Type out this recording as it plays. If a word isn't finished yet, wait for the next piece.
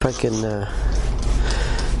If I can.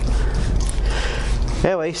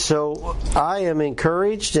 Anyway, so I am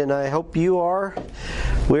encouraged, and I hope you are.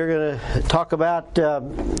 We're going to talk about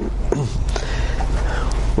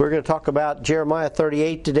Jeremiah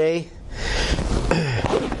 38 today,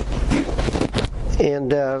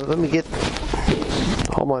 and let me get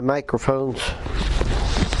all my microphones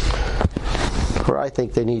where I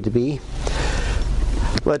think they need to be.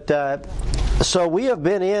 But so we have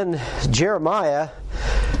been in Jeremiah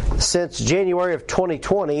since January of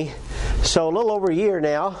 2020, so a little over a year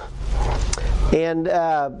now, and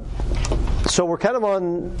so we're kind of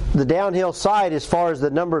on the downhill side as far as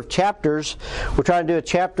the number of chapters. We're trying to do a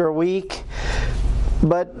chapter a week,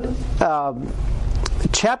 but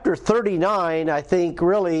chapter 39, I think,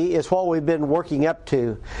 really is what we've been working up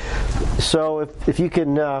to. So if you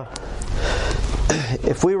can,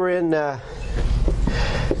 if we were in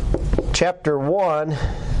chapter 1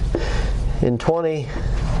 in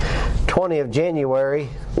 2020 of January,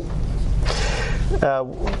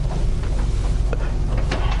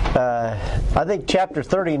 I think chapter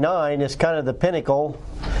 39 is kind of the pinnacle,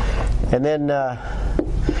 and then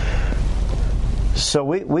so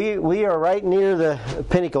we are right near the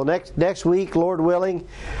pinnacle. Next week, Lord willing,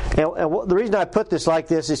 and the reason I put this like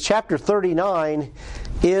this is chapter 39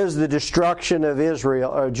 is the destruction of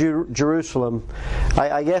Israel or Jerusalem.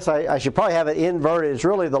 I guess I should probably have it inverted. It's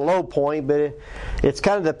really the low point, but it's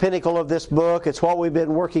kind of the pinnacle of this book. It's what we've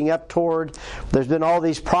been working up toward. There's been all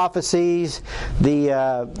these prophecies, the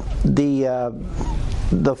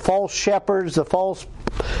false shepherds, the false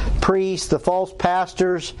priests, the false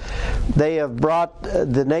pastors. They have brought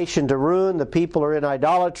the nation to ruin. The people are in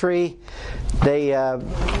idolatry. They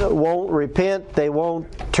won't repent. They won't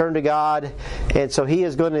turn to God, and so He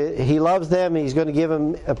loves them. And He's going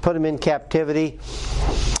to put them in captivity.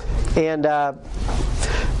 And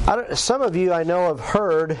some of you I know have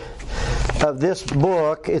heard of this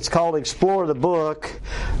book. It's called Explore the Book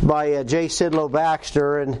by J. Sidlow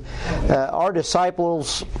Baxter, and our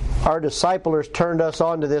disciplers turned us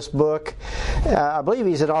on to this book. I believe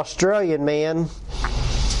he's an Australian man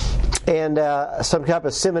and some type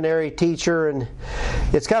of seminary teacher, and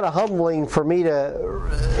it's kind of humbling for me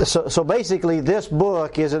to. So basically, this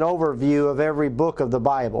book is an overview of every book of the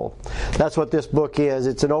Bible. That's what this book is.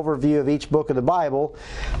 It's an overview of each book of the Bible,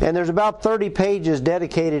 and there's about 30 pages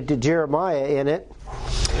dedicated to Jeremiah in it.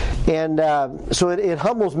 And so it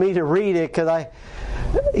humbles me to read it because I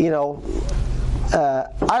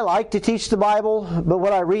like to teach the Bible, but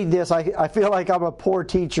when I read this, I feel like I'm a poor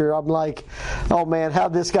teacher. I'm like, oh man,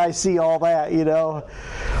 how'd this guy see all that,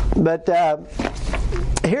 But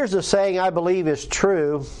here's a saying I believe is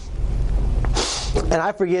true, and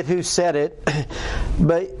I forget who said it,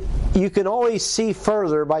 but you can always see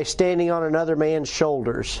further by standing on another man's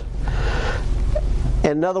shoulders.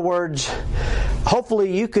 In other words,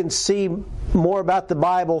 hopefully you can see more about the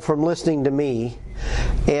Bible from listening to me.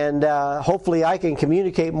 And hopefully I can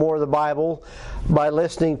communicate more of the Bible by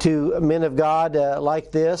listening to men of God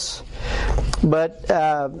like this. But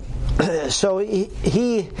so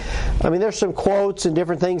there's some quotes and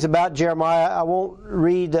different things about Jeremiah. I won't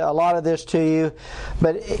read a lot of this to you,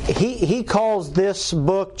 but he calls this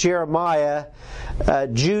book Jeremiah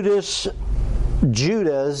Judah's,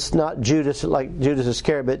 not Judas like Judas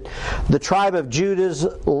Iscariot, but the tribe of Judah's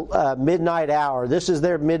midnight hour. This is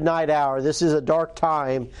their midnight hour. This is a dark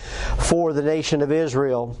time for the nation of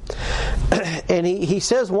Israel. And he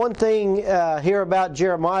says one thing here about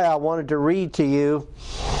Jeremiah I wanted to read to you.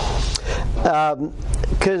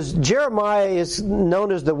 Because Jeremiah is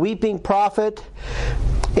known as the weeping prophet.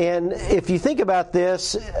 And if you think about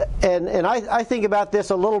this, and I think about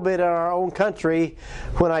this a little bit in our own country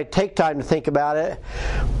when I take time to think about it,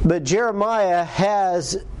 but Jeremiah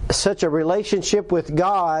has such a relationship with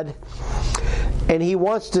God, and he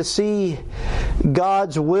wants to see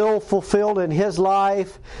God's will fulfilled in his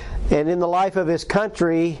life and in the life of his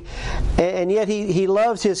country, and yet he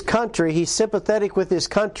loves his country. He's sympathetic with his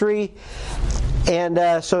country.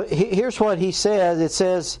 And so here's what he says. It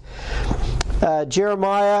says,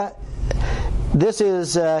 Jeremiah, this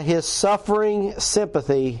is his suffering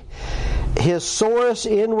sympathy. His sorest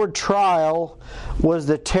inward trial was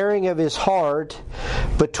the tearing of his heart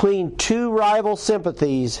between two rival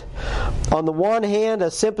sympathies. On the one hand,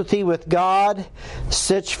 a sympathy with God,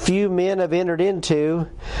 such few men have entered into,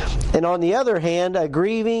 and on the other hand, a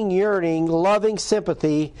grieving, yearning, loving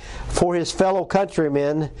sympathy for his fellow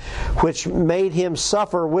countrymen, which made him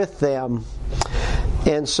suffer with them.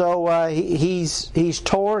 And so he's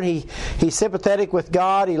torn. He's sympathetic with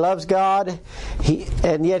God. He loves God.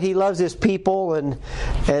 And yet he loves his people, and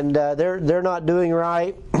they're not doing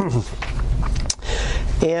right.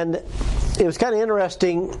 And it was kind of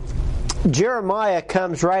interesting. Jeremiah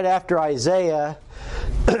comes right after Isaiah.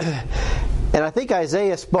 And I think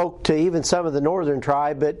Isaiah spoke to even some of the northern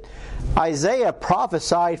tribe, but Isaiah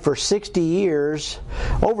prophesied for 60 years,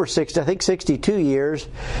 over 60, I think 62 years,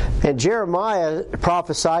 and Jeremiah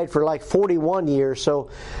prophesied for like 41 years. So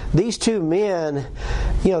these two men,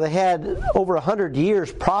 they had over 100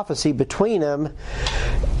 years prophecy between them.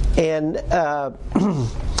 And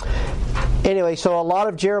anyway, so a lot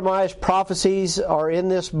of Jeremiah's prophecies are in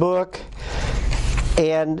this book.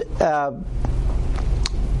 And I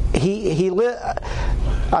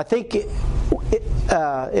think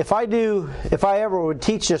if I ever would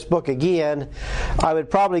teach this book again, I would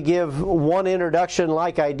probably give one introduction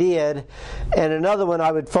like I did, and another one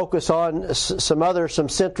I would focus on some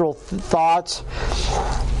central thoughts.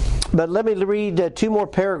 But let me read two more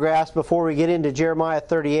paragraphs before we get into Jeremiah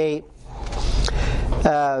 38.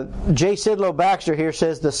 J. Sidlow Baxter here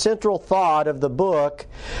says the central thought of the book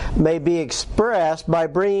may be expressed by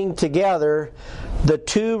bringing together the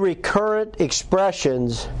two recurrent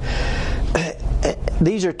expressions.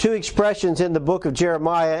 These are two expressions in the book of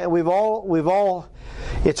Jeremiah, and we've all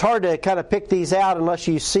it's hard to kind of pick these out unless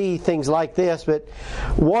you see things like this, but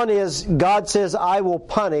one is God says, I will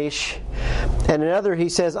punish, and another he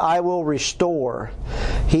says, I will restore.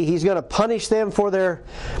 He's going to punish them for their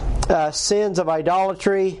sins of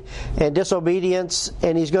idolatry and disobedience,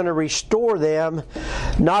 and he's going to restore them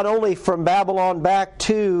not only from Babylon back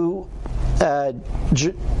to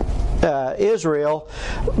Israel,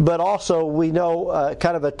 but also we know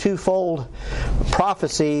kind of a twofold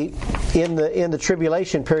prophecy in the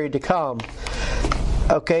tribulation period to come.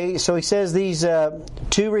 Okay, so he says these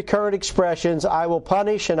two recurrent expressions, I will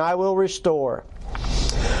punish and I will restore.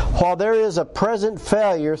 While there is a present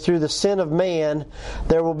failure through the sin of man,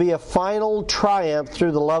 there will be a final triumph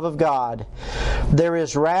through the love of God. There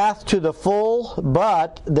is wrath to the full,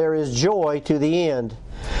 but there is joy to the end.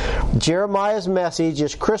 Jeremiah's message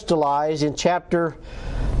is crystallized in chapter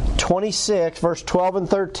 26, verse 12 and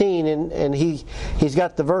 13, and he's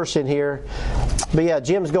got the verse in here. But yeah,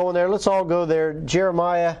 Jim's going there. Let's all go there.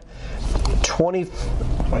 Jeremiah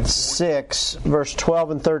 26, verse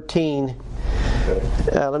 12 and 13.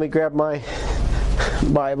 Let me grab my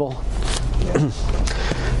Bible.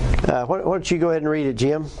 Why don't you go ahead and read it,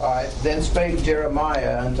 Jim? All right. Then spake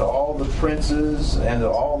Jeremiah unto all the princes and to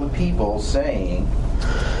all the people, saying,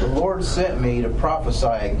 The Lord sent me to prophesy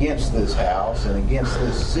against this house and against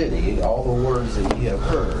this city all the words that ye have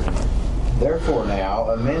heard. Therefore now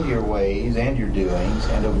amend your ways and your doings,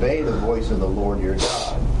 and obey the voice of the Lord your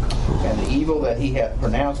God, and the evil that he hath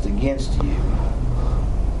pronounced against you.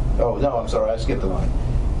 Oh, no, I'm sorry, I skipped the line.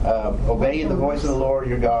 Obey the voice of the Lord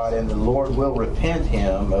your God, and the Lord will repent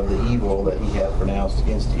him of the evil that he hath pronounced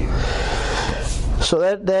against you.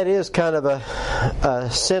 So that is kind of a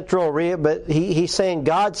central, but he's saying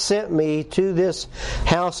God sent me to this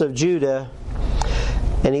house of Judah,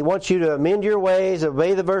 and he wants you to amend your ways,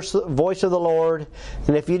 obey the voice of the Lord,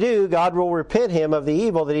 and if you do, God will repent him of the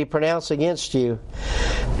evil that he pronounced against you.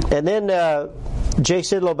 And then J.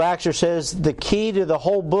 Sidlow Baxter says the key to the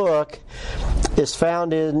whole book is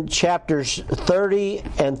found in chapters 30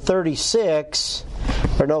 and 36,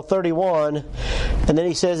 31, and then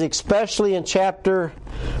he says especially in chapter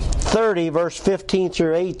 30, verse 15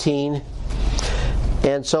 through 18.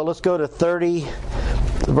 And so let's go to 30,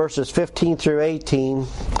 verses 15 through 18.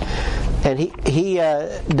 And he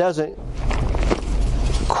doesn't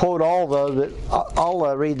quote all those, but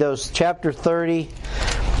I'll read those. Chapter 30,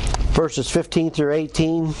 verses 15 through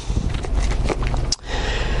 18.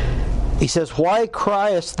 He says, Why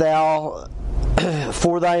criest thou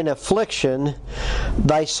for thine affliction?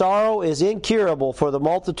 Thy sorrow is incurable for the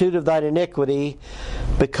multitude of thine iniquity.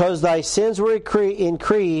 Because thy sins were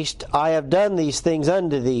increased, I have done these things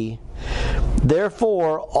unto thee.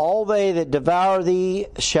 Therefore all they that devour thee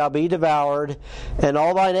shall be devoured, and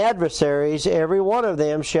all thine adversaries, every one of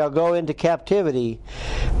them, shall go into captivity.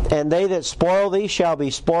 And they that spoil thee shall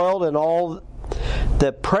be spoiled, and all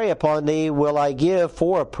that prey upon thee will I give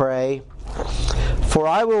for a prey. For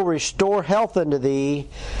I will restore health unto thee,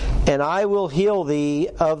 and I will heal thee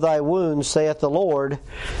of thy wounds, saith the Lord,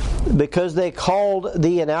 because they called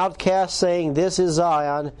thee an outcast, saying, This is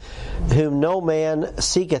Zion, whom no man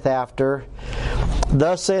seeketh after.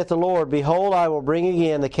 Thus saith the Lord, Behold, I will bring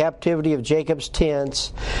again the captivity of Jacob's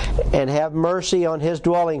tents, and have mercy on his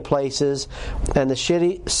dwelling places, and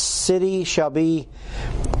the city shall be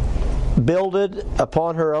builded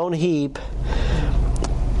upon her own heap,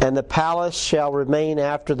 and the palace shall remain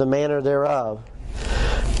after the manner thereof.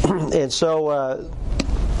 And so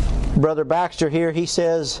Brother Baxter here, he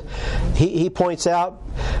says, he points out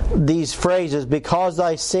these phrases, because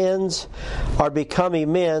thy sins are become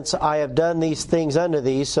immense, I have done these things unto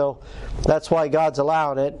thee. So that's why God's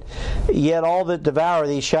allowing it. Yet all that devour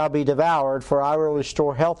thee shall be devoured, for I will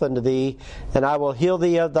restore health unto thee, and I will heal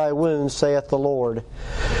thee of thy wounds, saith the Lord.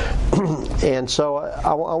 And so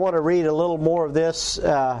I want to read a little more of this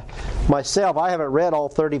myself. I haven't read all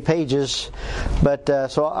 30 pages, but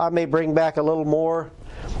so I may bring back a little more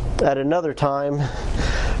at another time.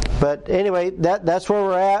 But anyway, that's where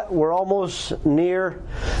we're at. We're almost near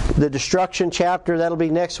the destruction chapter. That'll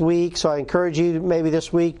be next week. So I encourage you maybe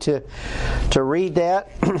this week to read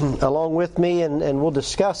that along with me, and we'll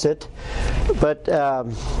discuss it. But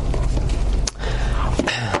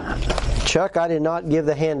Chuck, I did not give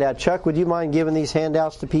the handout. Chuck, would you mind giving these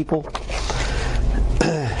handouts to people?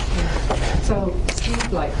 So,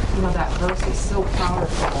 Steve, that verse is so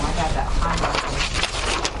powerful. I had that highlighted.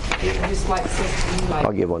 It just says to me,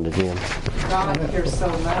 I'll give one to Jim. God cares so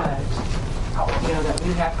much, that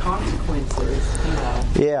we have consequences,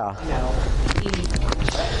 Yeah.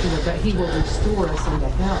 That He will restore us unto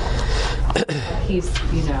health. He's, if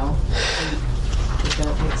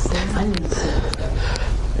that makes sense. I need to see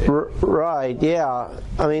it. Right, yeah.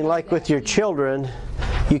 I mean, like with your children,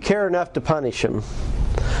 you care enough to punish them.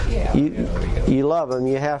 Yeah. You love them.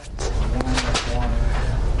 You have to.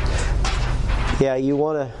 Yeah, you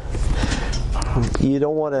want to. You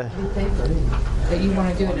don't want to. That you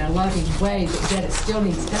want to do it in a loving way, but yet it still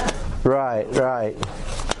needs done. Right.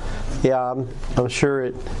 Yeah, I'm sure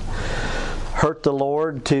it hurt the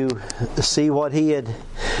Lord to see what He had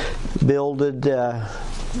builded to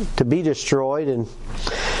be destroyed,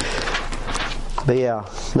 but yeah,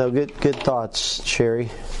 no, good thoughts, Sherry.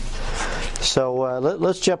 So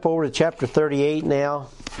let's jump over to chapter 38 now.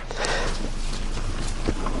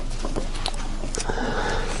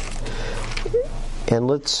 And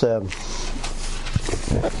let's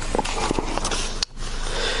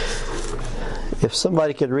if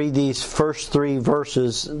somebody could read these first 3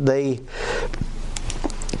 verses, they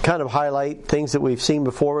kind of highlight things that we've seen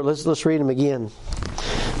before. Let's read them again.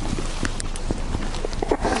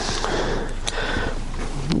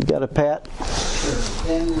 You got it, Pat?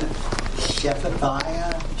 Then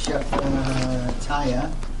Shephatiah,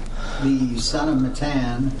 the son of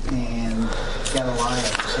Matan, and Gedaliah,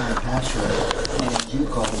 the son of Pashur, and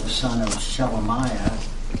Jucal, the son of Shelemiah,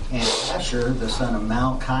 and Asher, the son of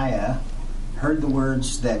Malchiah, heard the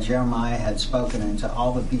words that Jeremiah had spoken unto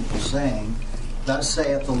all the people, saying, Thus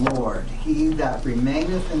saith the Lord, He that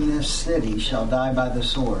remaineth in this city shall die by the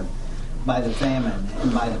sword, by the famine,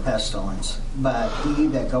 and by the pestilence. But he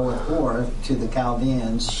that goeth forth to the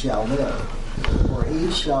Chaldeans shall live, for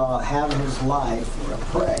he shall have his life for a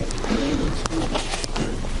prey,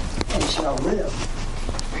 and shall live.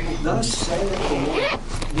 Thus saith the Lord,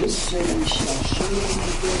 This city shall surely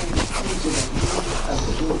be given into the hand of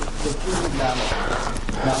the king of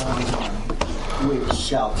Babylon, which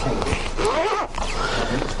shall take it.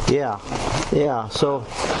 Yeah. So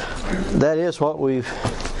that is what we've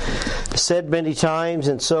said many times,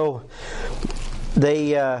 and so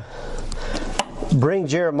they bring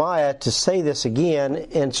Jeremiah to say this again.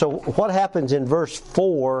 And so what happens in verse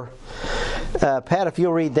 4, Pat, if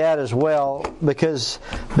you'll read that as well, because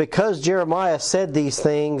Jeremiah said these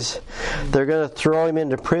things, they're going to throw him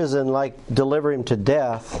into prison, deliver him to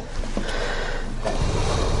death.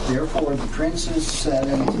 Therefore the princes said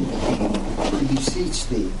unto the king, We beseech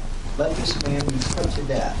thee, let this man be put to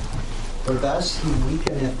death. For thus he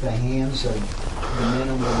weakeneth the hands of the men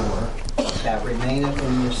of war that remaineth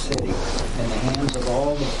in this city, and the hands of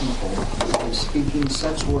all the people, in speaking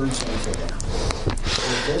such words unto them.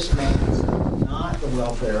 For this man is not the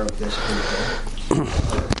welfare of this people.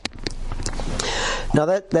 Now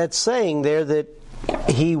that's saying there that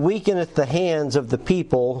he weakeneth the hands of the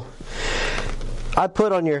people. I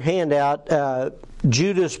put on your handout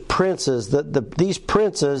Judah's princes. These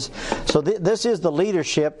princes. So this is the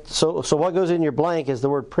leadership. So what goes in your blank is the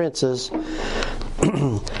word princes.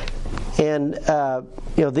 And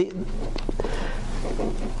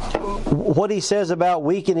what he says about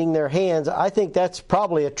weakening their hands, I think that's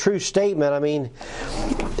probably a true statement. I mean,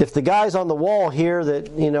 if the guy's on the wall here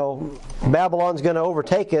that Babylon's going to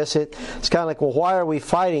overtake us, it's kind of like, well, why are we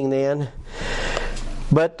fighting then?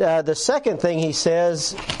 But the second thing he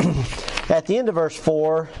says at the end of verse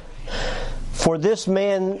 4, for this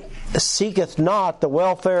man seeketh not the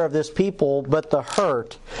welfare of this people, but the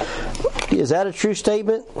hurt. Is that a true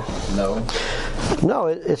statement? No. No,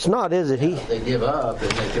 it's not, is it? They give up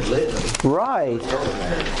and they could live. Right.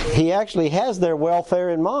 He actually has their welfare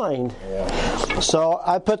in mind. Yeah. So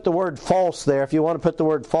I put the word false there. If you want to put the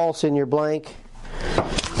word false in your blank.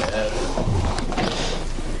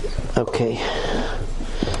 Okay.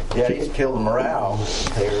 Yeah, he's killed morale.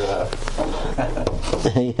 They're,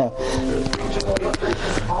 Yeah.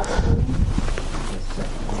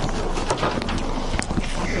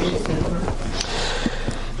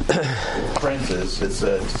 Princes. It's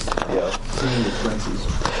senior princes.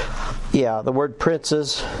 Yeah, the word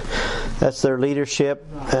princes. That's their leadership.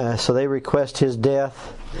 So they request his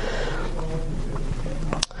death.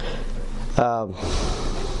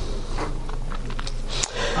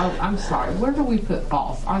 Oh, I'm sorry. Where do we put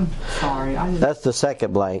false? I'm sorry. That's the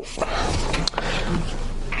second blank.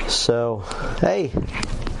 So, hey.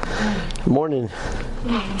 Good morning.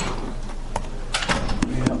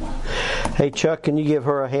 Hey, Chuck, can you give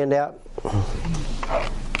her a handout? I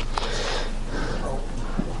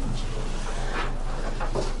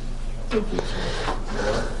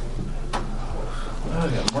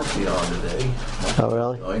got Mercy on today. Oh,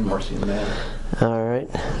 really? Oh, ain't Mercy in that. All right.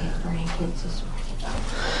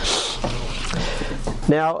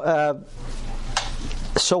 Now,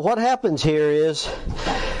 so what happens here is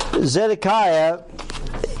Zedekiah,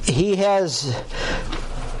 he has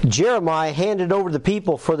Jeremiah handed over the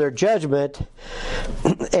people for their judgment,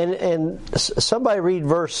 and somebody read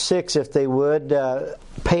verse 6 if they would.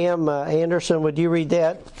 Pam Anderson, would you read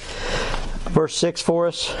that? Verse 6 for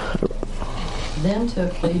us. Then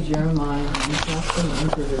took they Jeremiah and cast him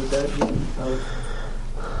into the dungeon of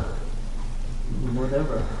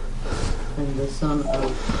whatever, and the son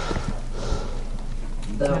of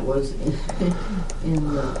that was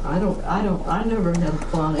in the I never had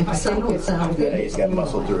phonics. I don't sound good. Yeah, he's got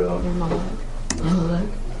muscle drill. Amalek,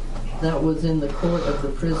 that was in the court of the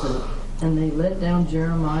prison, and they let down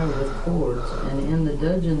Jeremiah with cords, and in the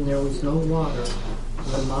dungeon there was no water,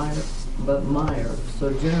 but mire.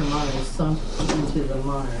 So Jeremiah sunk into the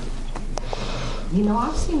mire. You know,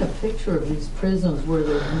 I've seen a picture of these prisons where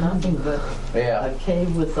there's nothing but a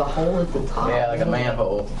cave with a hole at the top. Yeah, like a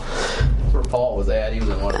manhole. That's where Paul was at. He was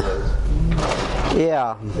in one of those.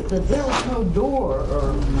 Yeah. But there was no door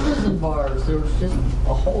or prison bars. There was just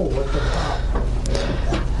a hole at the top.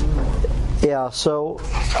 Yeah, so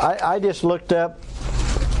I just looked up.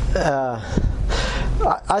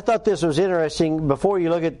 I thought this was interesting. Before you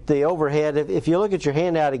look at the overhead, if you look at your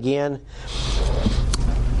handout again,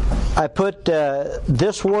 I put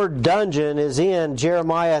this word dungeon is in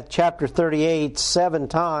Jeremiah chapter 38 7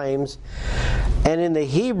 times. And in the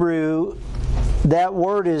Hebrew, that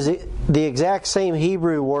word is the exact same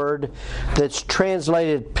Hebrew word that's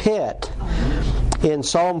translated pit in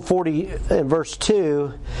Psalm 40 and verse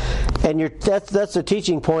 2. And that's the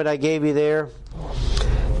teaching point I gave you there.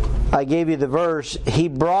 I gave you the verse, he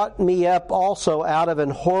brought me up also out of an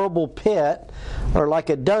horrible pit, or like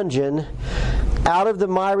a dungeon, out of the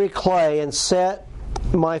miry clay, and set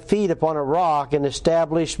my feet upon a rock and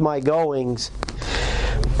established my goings.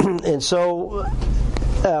 And so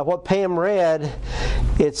what Pam read,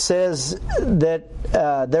 it says that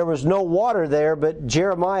there was no water there, but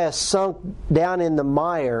Jeremiah sunk down in the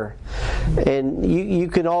mire. And you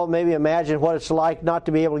can all maybe imagine what it's like not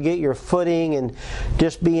to be able to get your footing and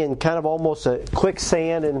just be in kind of almost a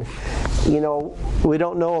quicksand. And, we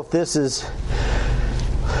don't know if this is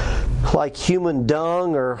like human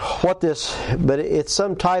dung or what this, but it's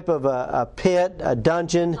some type of a pit, a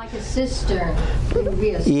dungeon. Like a cistern. It would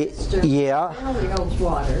be a cistern. Yeah. It only holds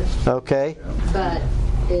water. Okay. But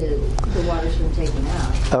the water's been taken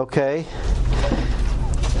out. Okay.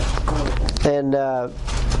 And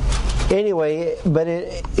anyway, but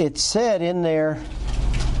it said in there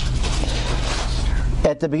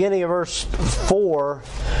at the beginning of verse 4,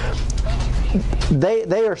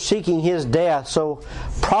 they are seeking his death. So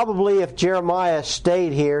probably if Jeremiah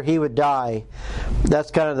stayed here, he would die.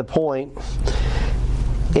 That's kind of the point.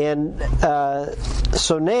 And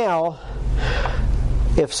so now,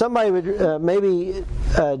 if somebody would maybe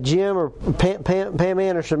Jim or Pam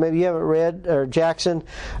Anderson, maybe you haven't read, or Jackson,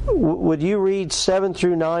 would you read 7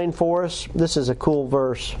 through 9 for us? This is a cool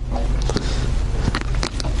verse.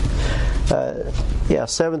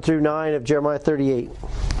 7 through 9 of Jeremiah 38.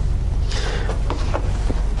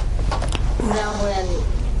 Now when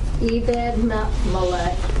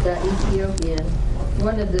Ebed-Melech the Ethiopian,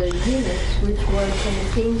 one of the eunuchs which was in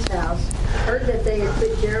the king's house, heard that they had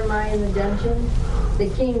put Jeremiah in the dungeon, the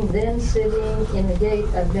king then sitting in the gate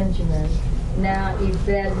of Benjamin, Now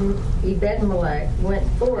Ebed-melech went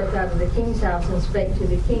forth out of the king's house and spake to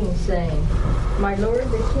the king, saying, My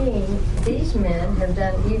lord the king, these men have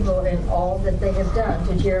done evil in all that they have done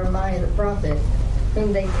to Jeremiah the prophet,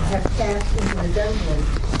 whom they have cast into the dungeon.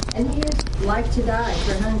 And he is like to die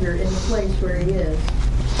for hunger in the place where he is,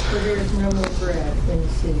 for there is no more bread in the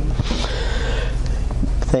city.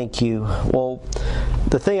 Thank you. Well,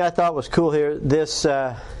 the thing I thought was cool here, this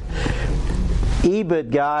Ebed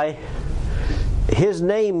guy, his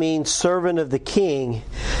name means servant of the king.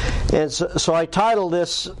 And so I titled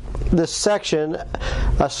this section,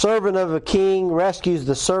 A Servant of a King Rescues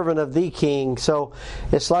the Servant of the King. So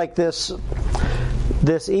it's like this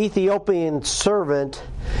Ethiopian servant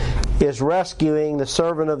is rescuing the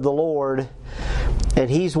servant of the Lord. And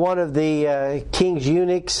he's one of the king's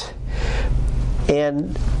eunuchs.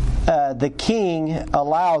 And the king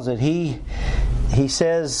allows it. He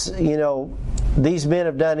says, these men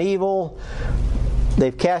have done evil.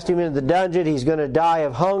 They've cast him into the dungeon. He's going to die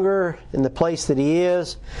of hunger in the place that he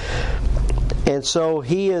is. And so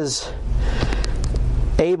he is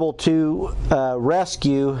able to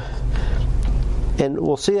rescue. And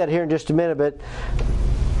we'll see that here in just a minute. But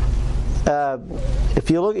if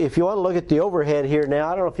you want to look at the overhead here now,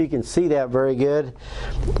 I don't know if you can see that very good.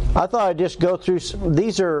 I thought I'd just go through.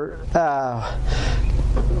 These are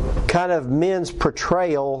kind of men's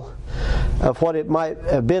portrayal of what it might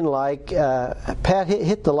have been like. Pat,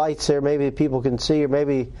 hit the lights there. Maybe people can see, or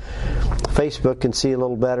maybe Facebook can see a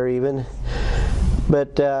little better even.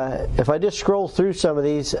 But if I just scroll through some of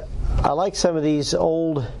these, I like some of these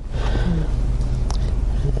old,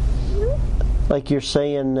 like you're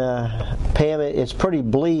saying, Pam, it's pretty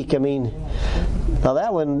bleak. I mean, now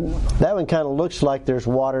that one kind of looks like there's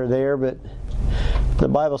water there, but the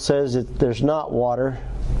Bible says that there's not water.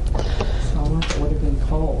 So I wonder if it would have been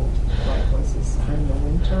cold. Like, was this in the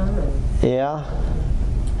winter? Or? Yeah.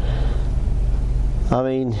 I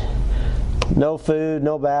mean, no food,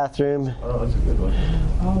 no bathroom. Oh, that's a good one.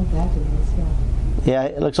 Oh, that is, yeah. Yeah,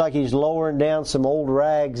 it looks like he's lowering down some old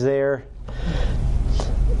rags there.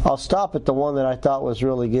 I'll stop at the one that I thought was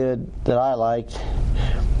really good, that I liked.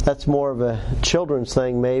 That's more of a children's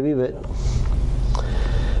thing maybe, but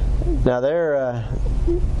now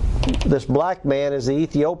this black man is the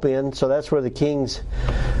Ethiopian, so that's where the king's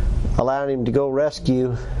allowing him to go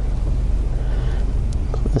rescue.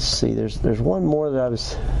 Let's see, there's one more that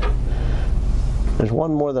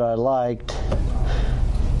I liked.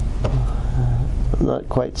 I'm not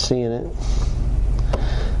quite seeing it.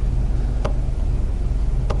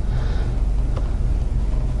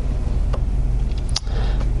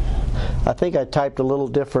 I think I typed a little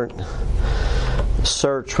different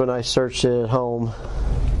search when I searched it at home.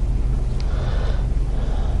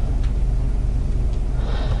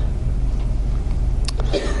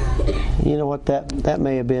 You know what, that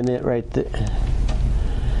may have been it right there.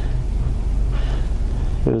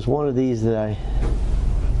 It was one of these that I...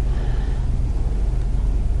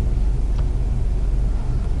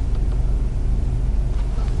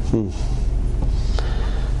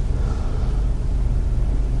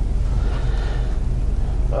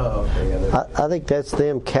 Oh, okay. Yeah, I think that's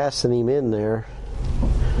them casting him in there.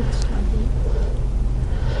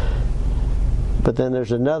 But then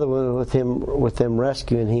there's another one with them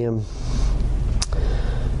rescuing him.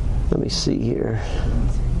 Let me see here.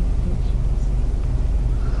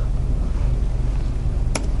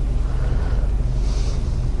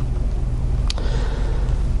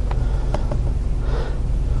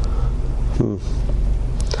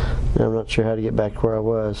 Now I'm not sure how to get back to where I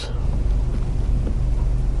was.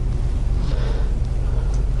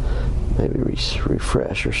 Maybe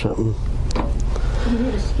refresh or something. You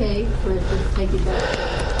hit escape for it to take you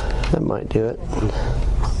back. That might do it.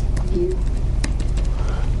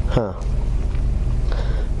 Huh.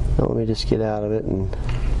 Now let me just get out of it and...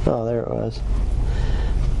 Oh, there it was.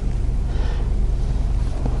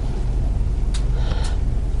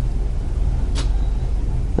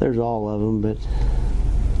 There's all of them, but...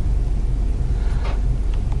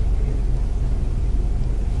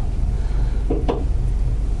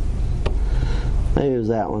 Maybe it was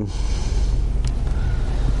that one.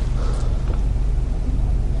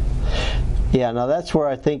 Yeah, now that's where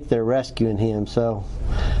I think they're rescuing him, so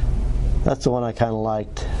that's the one I kind of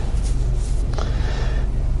liked.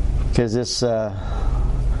 Because this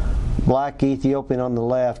black Ethiopian on the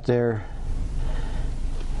left there,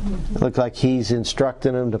 it looked like he's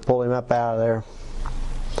instructing them to pull him up out of there.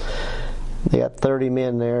 They got 30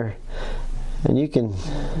 men there, and you can...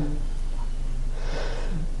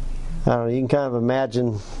 I don't know, you can kind of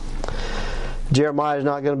imagine Jeremiah's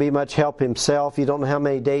not going to be much help himself. You don't know how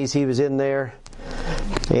many days he was in there.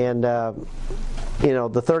 And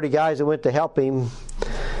the 30 guys that went to help him,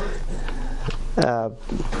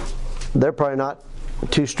 they're probably not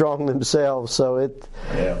too strong themselves. So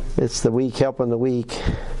it's the weak helping the weak.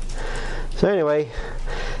 So anyway,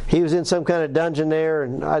 he was in some kind of dungeon there,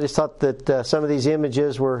 and I just thought that some of these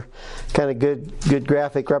images were kind of good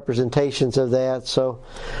graphic representations of that. So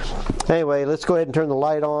anyway, let's go ahead and turn the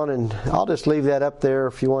light on, and I'll just leave that up there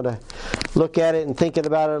if you want to look at it and thinking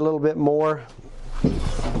about it a little bit more.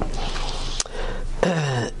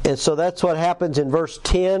 And so that's what happens in verse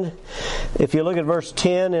 10. If you look at verse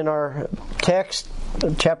 10 in our text,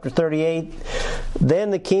 chapter 38, then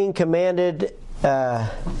the king commanded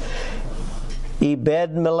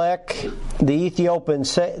Ebed-melech the Ethiopian,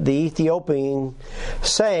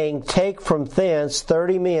 saying, take from thence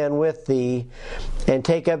 30 men with thee, and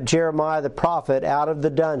take up Jeremiah the prophet out of the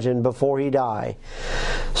dungeon before he die.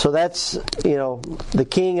 So that's, the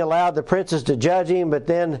king allowed the princes to judge him, but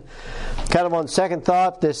then kind of on second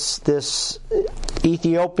thought, this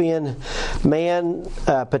Ethiopian man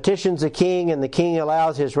petitions the king, and the king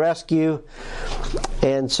allows his rescue.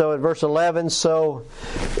 And so in verse 11, so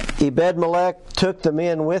Ebed-melech took the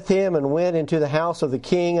men with him and went into the house of the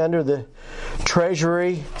king under the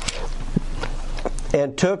treasury,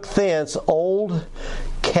 and took thence old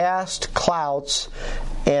cast clouts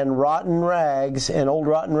and old rotten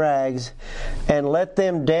rags, and let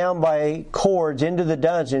them down by cords into the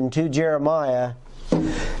dungeon to Jeremiah.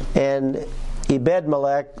 And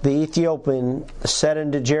Ebed-melech the Ethiopian said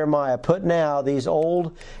unto Jeremiah, put now these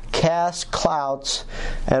old cast clouts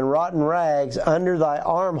and rotten rags under thy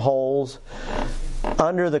armholes,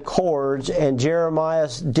 under the cords. And Jeremiah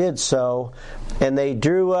did so, and they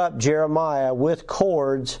drew up Jeremiah with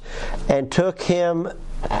cords and took him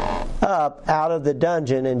up out of the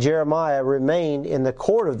dungeon, and Jeremiah remained in the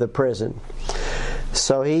court of the prison.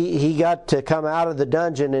 So he got to come out of the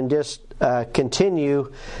dungeon and just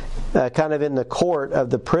continue kind of in the court of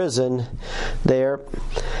the prison there.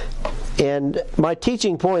 And my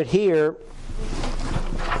teaching point here,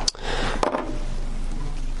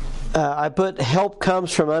 I put help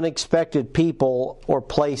comes from unexpected people or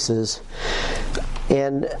places.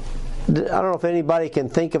 And I don't know if anybody can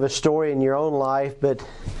think of a story in your own life, but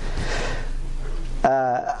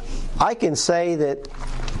I can say that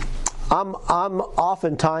I'm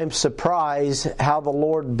oftentimes surprised how the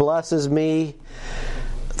Lord blesses me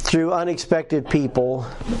through unexpected people.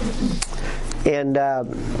 And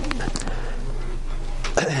I've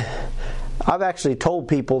actually told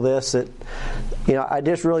people this, that I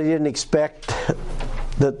just really didn't expect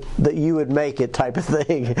that you would make it, type of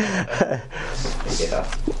thing. Yeah.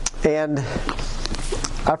 And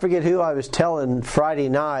I forget who I was telling Friday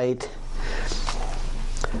night,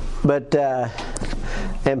 but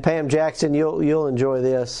and Pam Jackson, you'll enjoy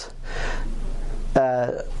this.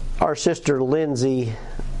 Our sister Lindsay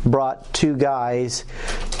brought two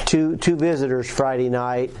visitors Friday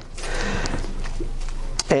night,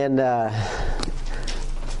 and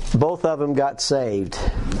both of them got saved.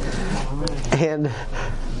 And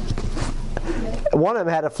one of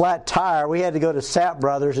them had a flat tire. We had to go to Sapp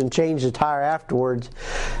Brothers and change the tire afterwards.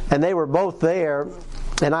 And they were both there.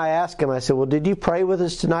 And I asked him, I said, well, did you pray with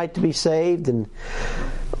us tonight to be saved? And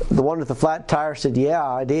the one with the flat tire said, yeah,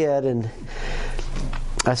 I did. And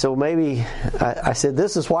I said, well, maybe, I said,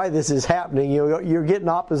 this is why this is happening. You're getting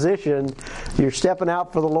opposition. You're stepping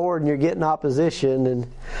out for the Lord and you're getting opposition.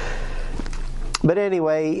 But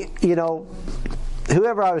anyway,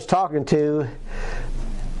 whoever I was talking to,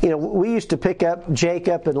 we used to pick up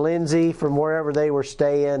Jacob and Lindsay from wherever they were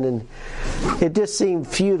staying, and it just seemed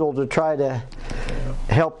futile to try to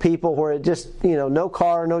help people where it just, no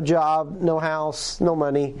car, no job, no house, no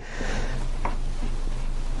money.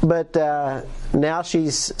 But now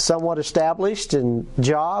she's somewhat established in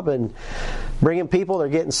job and bringing people, they're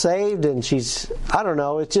getting saved, and she's, I don't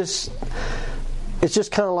know, it's just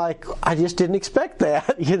kind of like, I just didn't expect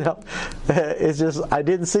that, It's just, I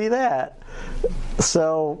didn't see that.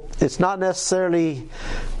 So it's not necessarily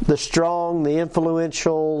the strong, the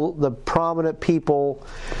influential, the prominent people,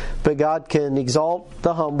 but God can exalt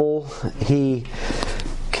the humble. He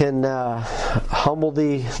can humble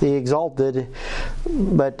the exalted.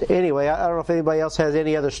 But anyway, I don't know if anybody else has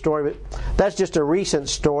any other story, but that's just a recent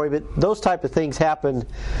story. But those type of things happen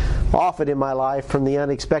often in my life from the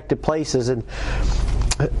unexpected places. And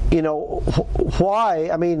why?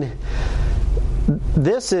 I mean,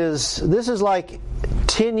 this is like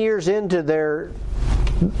 10 years into their.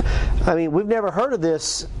 I mean, we've never heard of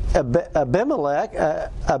this Ebed-melech,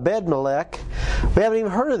 We haven't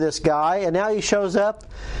even heard of this guy, and now he shows up,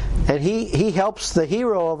 and he helps the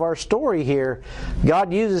hero of our story here.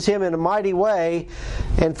 God uses him in a mighty way,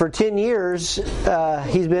 and for 10 years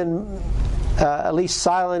he's been at least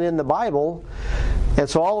silent in the Bible. And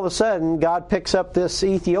so all of a sudden, God picks up this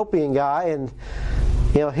Ethiopian guy, and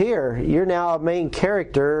here, you're now a main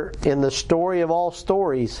character in the story of all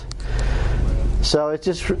stories. So it's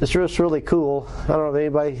just really cool. I don't know if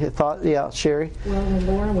anybody thought, Sherry? Well, when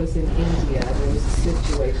Laura was in India, there was a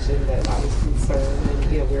situation that I was concerned,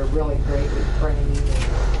 and we were really great with praying,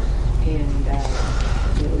 and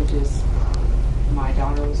it was just, my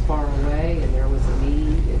daughter was far away, and there was a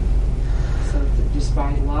need, and so just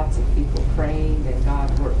by lots of people praying, and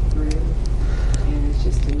God worked through. And it's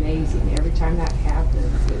just amazing. Every time that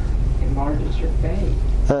happens, it enlarges your faith.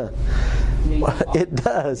 It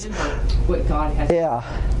does. What God has. Yeah.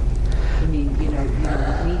 I mean, you don't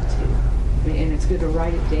need to. And it's good to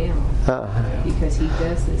write it down because He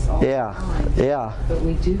does this all the time. Yeah. But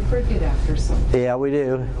we do forget after something. Yeah, we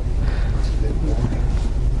do.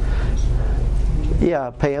 Yeah,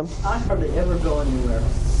 Pam. I hardly ever go anywhere.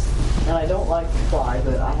 And I don't like to fly,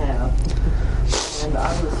 but I have. And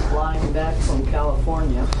I was flying back from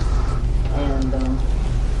California, and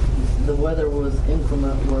the weather was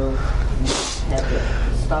inclement where we had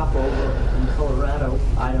to stop over in Colorado.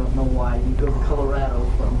 I don't know why you go to Colorado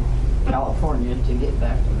from California to get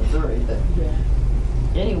back to Missouri, but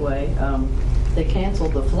anyway, they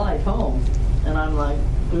canceled the flight home, and I'm like,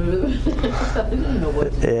 I didn't know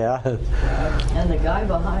what to do. Yeah. And the guy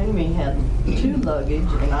behind me had 2 luggage,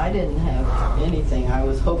 and I didn't have anything. I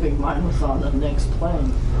was hoping mine was on the next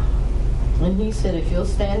plane. And he said, if you'll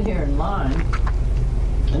stand here in line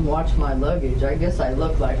and watch my luggage, I guess I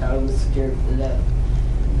looked like I was scared to death.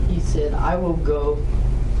 He said, I will go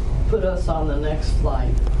put us on the next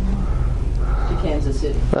flight to Kansas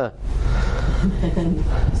City. And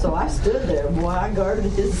so I stood there. Boy, I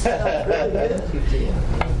guarded his stuff really good.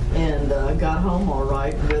 And got home all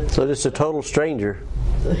right. But So just a total stranger.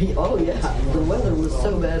 oh, yeah. The weather was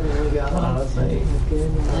so bad when we got home.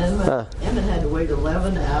 Emmett had to wait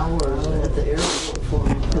 11 hours at the airport for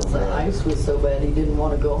me because the ice was so bad he didn't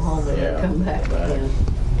want to go home and then come back again.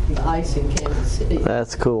 The ice in Kansas City.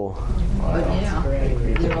 That's cool. But yeah,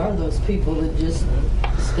 there are those people that just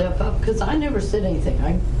step up, because I never said anything.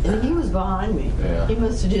 And he was behind me. Yeah. He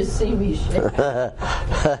must have just seen me shake.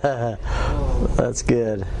 That's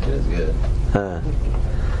good. It is good.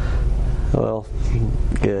 Well,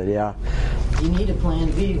 good, yeah. You need a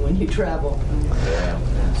plan B when you travel. Yeah,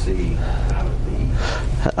 and see how it be.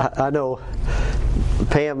 I know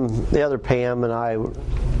Pam, the other Pam, and I were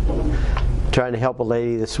trying to help a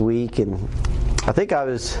lady this week, and I think I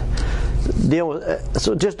was dealing with,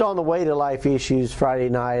 so just on the way to Life Issues Friday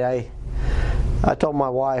night, I told my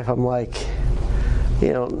wife, I'm like,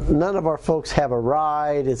 none of our folks have a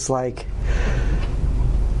ride. It's like,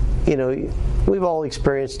 we've all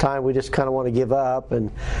experienced time we just kind of want to give up,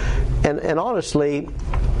 and honestly,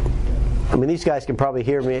 I mean, these guys can probably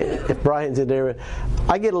hear me if Brian's in there.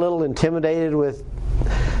 I get a little intimidated with,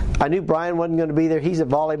 I knew Brian wasn't going to be there. He's at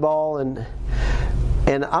volleyball, and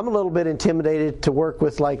I'm a little bit intimidated to work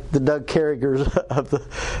with like the Doug Carragers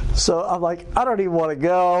so I'm like, I don't even want to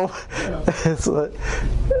go.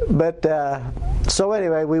 So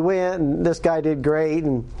anyway, we went, and this guy did great,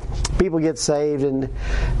 and people get saved, and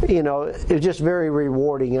it was just very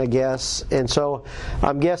rewarding, I guess. And so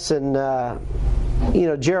I'm guessing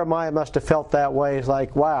Jeremiah must have felt that way. It's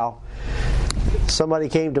like, wow, somebody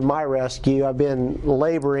came to my rescue. I've been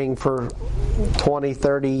laboring for 20,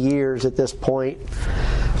 30 years at this point.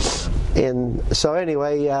 And so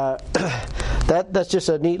anyway, that's just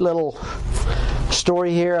a neat little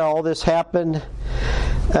story here. All this happened.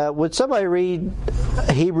 Would somebody read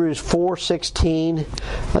Hebrews 4:16?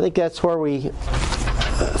 I think that's where we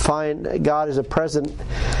find God as a present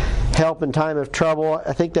help in time of trouble.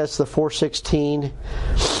 I think that's the 4:16.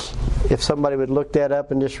 If somebody would look that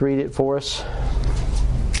up and just read it for us.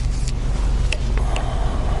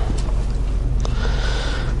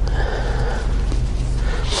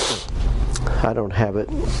 I don't have it.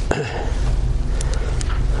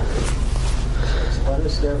 Let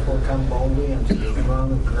us therefore come boldly unto the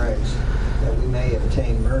throne of grace, that we may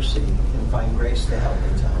obtain mercy and find grace to help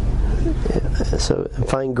in time of need. Yeah, so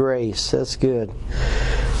find grace. That's good.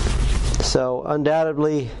 So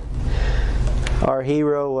undoubtedly, our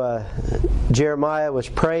hero Jeremiah was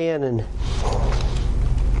praying, and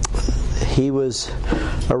he was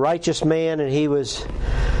a righteous man, and he was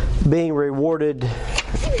being rewarded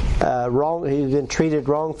wrong. He'd been treated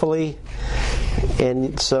wrongfully,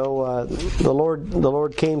 and so the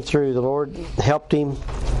Lord came through. The Lord helped him.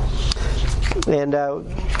 And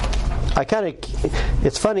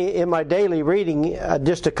it's funny, in my daily reading,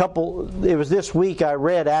 it was this week I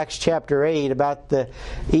read Acts chapter 8 about the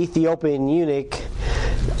Ethiopian eunuch.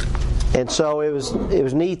 And so it was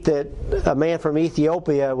neat that a man from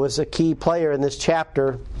Ethiopia was a key player in this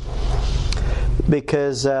chapter,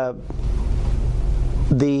 because the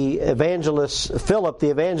evangelist, Philip the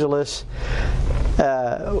evangelist,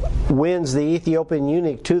 wins the Ethiopian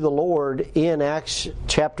eunuch to the Lord in Acts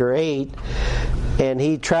chapter 8. And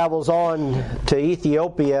he travels on to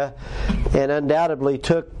Ethiopia and undoubtedly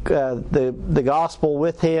took the gospel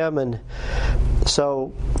with him. And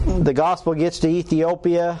so the gospel gets to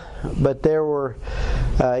Ethiopia, but there were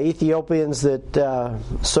Ethiopians that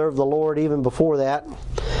served the Lord even before that.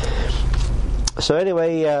 So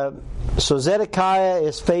anyway, so Zedekiah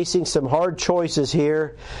is facing some hard choices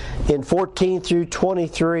here in 14 through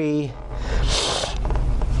 23.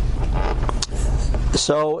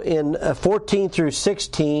 So in 14 through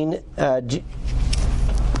 16,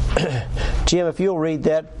 Jim, if you'll read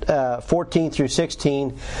that 14 through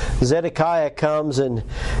 16, Zedekiah comes and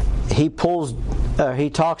he talks to he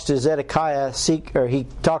talks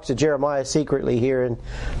to Jeremiah secretly here in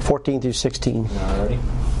 14 through 16. Alrighty.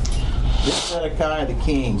 Then Zedekiah the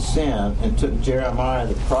king sent and took Jeremiah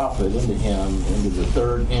the prophet into the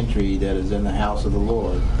third entry that is in the house of the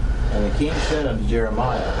Lord. And the king said unto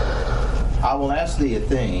Jeremiah, I will ask thee a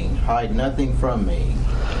thing, hide nothing from me.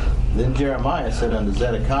 Then Jeremiah said unto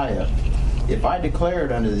Zedekiah, If I declare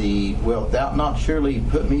it unto thee, wilt thou not surely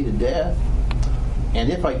put me to death?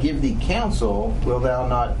 And if I give thee counsel, wilt thou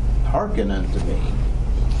not hearken unto me?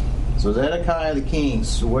 So Zedekiah the king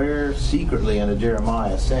sware secretly unto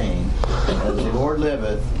Jeremiah, saying, As the Lord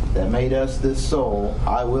liveth, that made us this soul,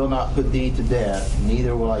 I will not put thee to death,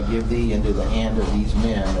 neither will I give thee into the hand of these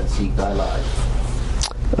men that seek thy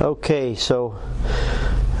life. Okay, so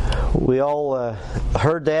we all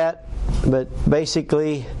heard that, but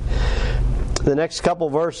basically the next couple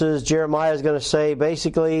verses, Jeremiah is going to say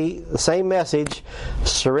basically the same message.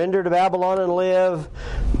 Surrender to Babylon and live.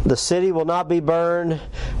 The city will not be burned,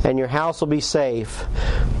 and your house will be safe.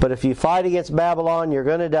 But if you fight against Babylon, you're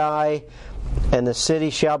going to die, and the city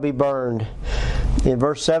shall be burned. In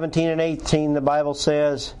verse 17 and 18, the Bible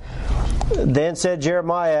says, Then said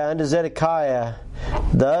Jeremiah unto Zedekiah,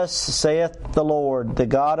 Thus saith the Lord, the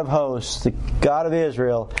God of hosts, the God of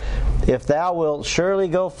Israel, If thou wilt surely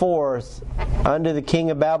go forth unto the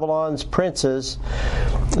king of Babylon's princes,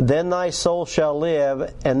 then thy soul shall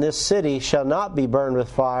live, and this city shall not be burned with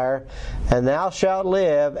fire, and thou shalt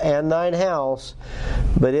live, and thine house.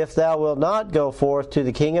 But if thou wilt not go forth to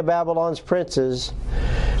the king of Babylon's princes,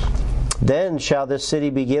 then shall this city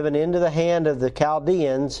be given into the hand of the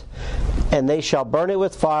Chaldeans, and they shall burn it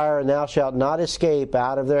with fire, and thou shalt not escape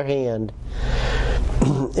out of their hand.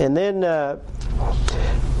 And then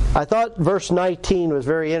I thought verse 19 was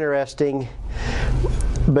very interesting,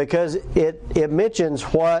 because it mentions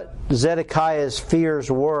what Zedekiah's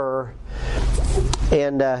fears were.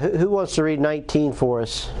 And who wants to read 19 for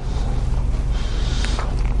us?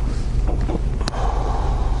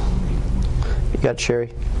 You got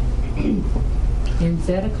Sherry? And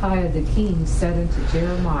Zedekiah the king said unto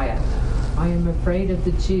Jeremiah, I am afraid of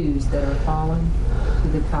the Jews that are fallen to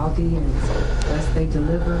the Chaldeans, lest they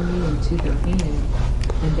deliver me into their hand,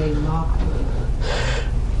 and they mock me.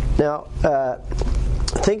 Now,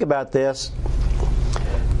 think about this.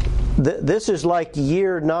 This is like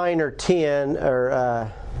year 9 or 10,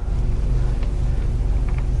 or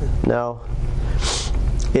no,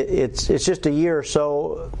 it's just a year or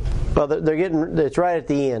so. Well, it's right at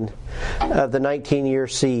the end of the 19-year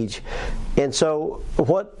siege, and so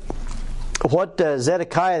what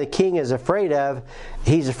Zedekiah the king is afraid of,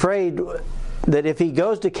 he's afraid that if he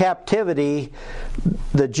goes to captivity,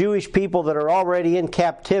 the Jewish people that are already in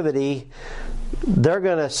captivity, they're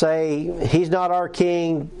going to say, he's not our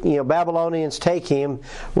king, Babylonians take him,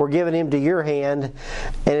 we're giving him to your hand,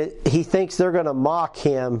 and he thinks they're going to mock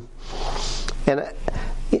him. And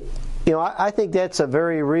I think that's a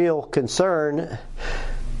very real concern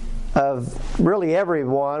of really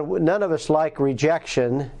everyone. None of us like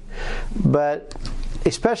rejection, but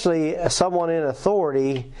especially someone in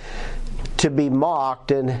authority to be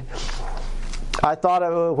mocked. And I thought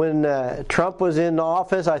of it when Trump was in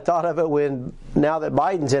office. I thought of it now that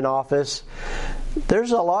Biden's in office.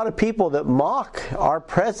 There's a lot of people that mock our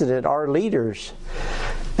president, our leaders.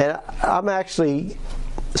 And I'm actually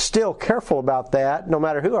still careful about that, no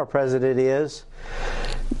matter who our president is.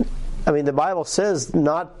 I mean, the Bible says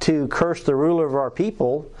not to curse the ruler of our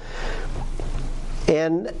people.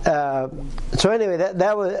 And so anyway,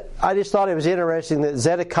 that was. I just thought it was interesting that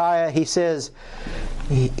Zedekiah, he says,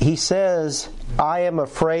 he says, I am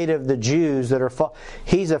afraid of the Jews that are...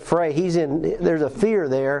 He's afraid. There's a fear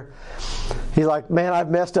there. He's like, man, I've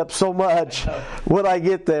messed up so much. When I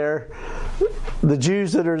get there, the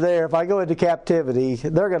Jews that are there, if I go into captivity,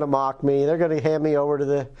 they're going to mock me. They're going to hand me over to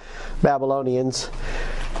the Babylonians.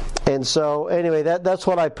 And so, anyway, that's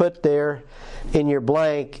what I put there in your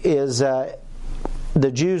blank is the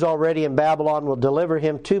Jews already in Babylon will deliver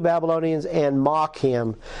him to Babylonians and mock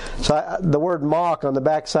him. So the word mock on the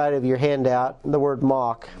back side of your handout, the word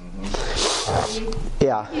mock.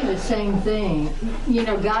 Yeah. The same thing. You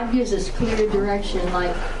know, God gives us clear direction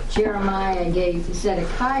like Jeremiah gave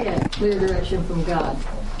Zedekiah clear direction from God.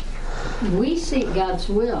 We seek God's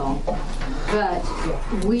will,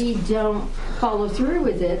 but we don't follow through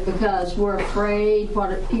with it because we're afraid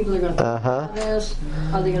what people are going to think about us.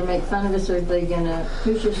 Are they going to make fun of us? Are they going to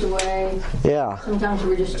push us away? Yeah. Sometimes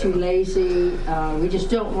we're just too lazy. We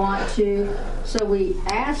just don't want to. So we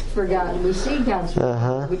ask for God. We see God's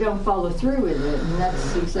will. We don't follow through with it. And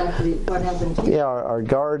that's exactly what happened to you. Yeah, our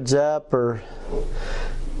guard's up, or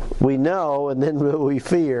we know, and then we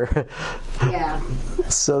fear. Yeah.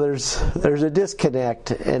 So there's a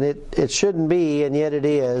disconnect, and it shouldn't be, and yet it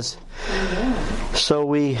is. So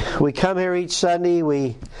we come here each Sunday.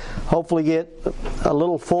 We hopefully get a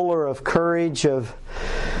little fuller of courage, of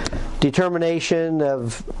determination,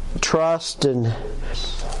 of trust, and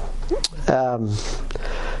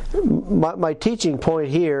my teaching point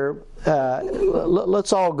here.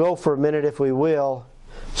 Let's all go for a minute, if we will,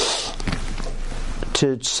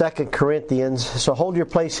 to 2 Corinthians. So hold your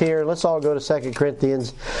place here. Let's all go to 2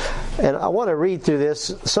 Corinthians. And I want to read through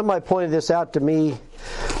this. Somebody pointed this out to me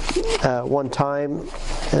one time,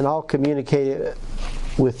 and I'll communicate it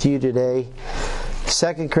with you today.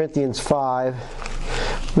 2 Corinthians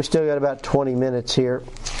 5. We still got about 20 minutes here.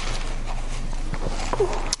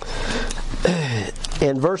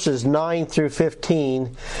 In verses 9 through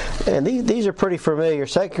 15, and these are pretty familiar.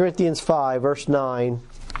 2 Corinthians 5, verse 9.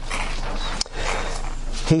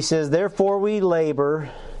 He says, therefore we labor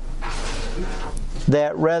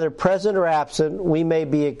that whether present or absent, we may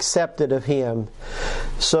be accepted of Him.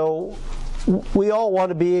 So we all want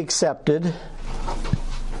to be accepted.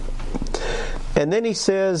 And then he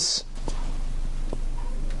says,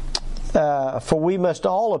 for we must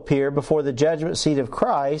all appear before the judgment seat of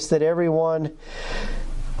Christ, that everyone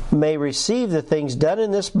may receive the things done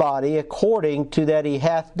in this body according to that he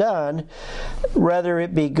hath done, whether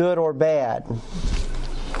it be good or bad.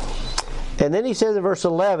 And then he says in verse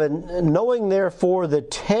 11, knowing therefore the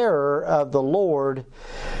terror of the Lord,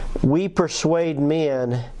 we persuade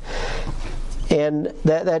men. And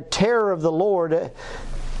that terror of the Lord,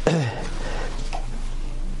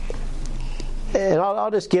 and I'll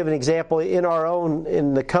just give an example.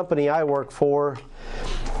 In the company I work for,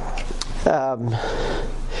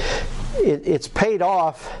 it's paid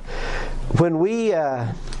off. When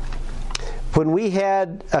we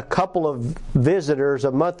had a couple of visitors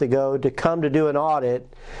a month ago to come to do an audit,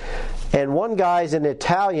 and one guy's an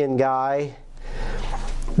Italian guy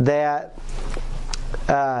that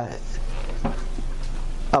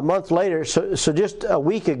a month later, so just a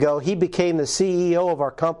week ago, he became the CEO of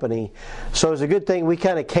our company. So it was a good thing we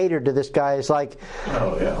kind of catered to this guy. It's like,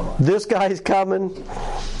 this guy's coming.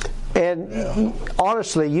 And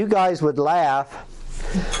honestly, you guys would laugh.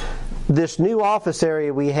 This new office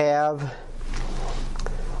area we have,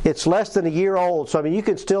 it's less than a year old. So I mean, you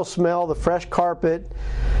can still smell the fresh carpet,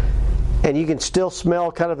 and you can still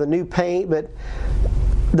smell kind of the new paint. But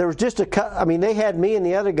there was just they had me and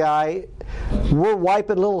the other guy. We're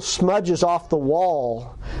wiping little smudges off the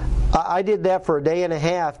wall. I did that for a day and a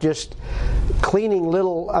half, just cleaning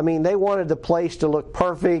little. They wanted the place to look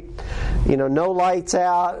perfect. No lights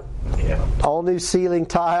out. Yeah. All new ceiling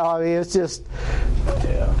tile. It's just,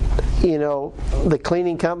 the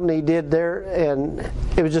cleaning company did there, and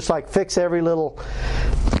it was just like fix every little.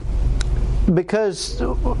 Because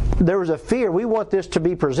there was a fear. We want this to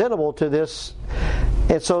be presentable to this,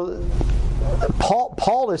 and so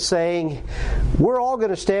Paul is saying we're all going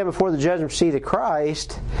to stand before the judgment seat of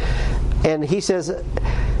Christ, and he says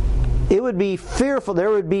it would be fearful. There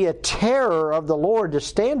would be a terror of the Lord to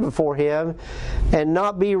stand before Him and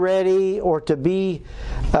not be ready, or to be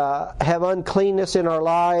have uncleanness in our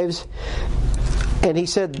lives. And he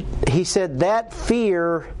said that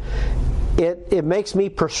fear, it makes me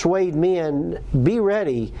persuade men, be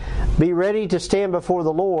ready to stand before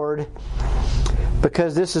the Lord,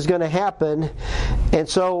 because this is going to happen. And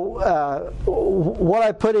so what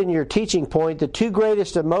I put in your teaching point, the two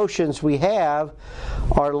greatest emotions we have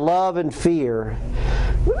are love and fear.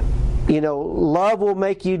 Love will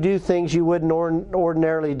make you do things you wouldn't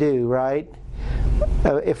ordinarily do, right?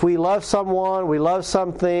 If we love someone, we love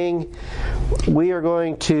something, we are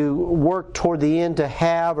going to work toward the end to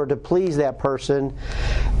have or to please that person.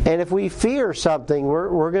 And if we fear something,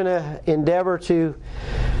 we're going to endeavor to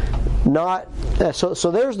not.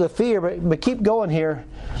 So there's the fear, but keep going here.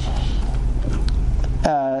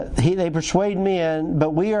 They persuade men,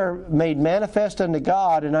 but we are made manifest unto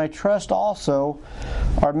God, and I trust also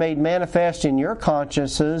are made manifest in your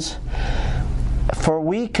consciences. For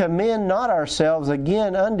we commend not ourselves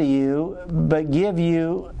again unto you, but give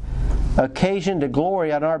you occasion to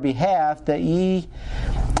glory on our behalf, that ye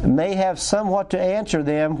may have somewhat to answer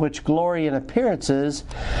them which glory in appearances,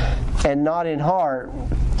 and not in heart.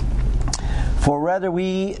 For rather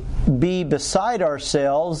we be beside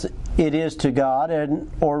ourselves, it is to God,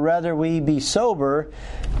 or rather we be sober,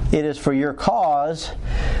 it is for your cause.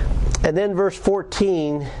 And then verse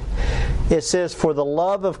 14, it says, For the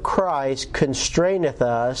love of Christ constraineth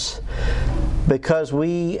us, because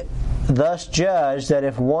we thus judge that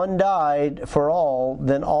if one died for all,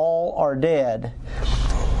 then all are dead.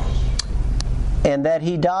 And that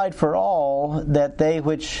he died for all, that they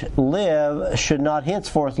which live should not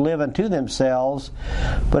henceforth live unto themselves,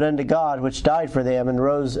 but unto God which died for them and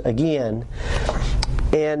rose again.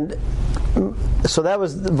 And so that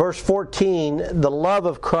was verse 14, the love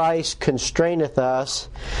of Christ constraineth us.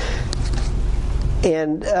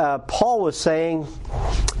 And Paul was saying,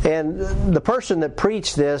 and the person that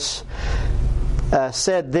preached this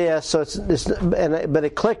said this, so but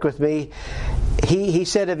it clicked with me. He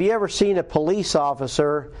said, have you ever seen a police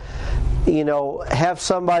officer, have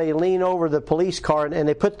somebody lean over the police car and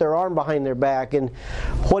they put their arm behind their back, and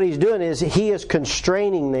what he's doing is he is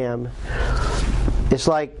constraining them. It's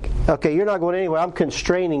like, okay, you're not going anywhere, I'm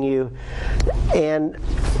constraining you. And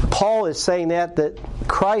Paul is saying that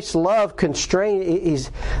Christ's love constrains.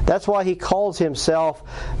 That's why he calls himself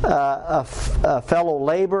a fellow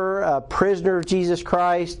laborer, a prisoner of Jesus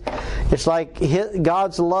Christ. It's like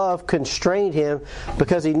God's love constrained him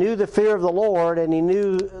because he knew the fear of the Lord and he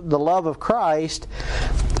knew the love of Christ.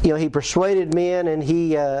 He persuaded men and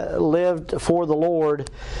he lived for the Lord.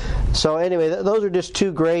 So anyway, those are just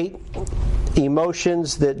two great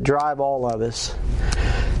emotions that drive all of us.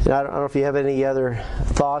 And I don't know if you have any other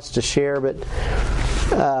thoughts to share, but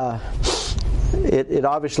it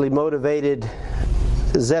obviously motivated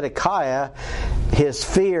Zedekiah. His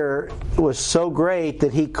fear was so great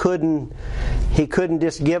that he couldn't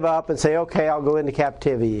just give up and say, okay, I'll go into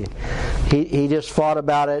captivity. He just fought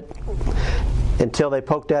about it until they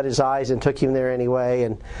poked out his eyes and took him there anyway,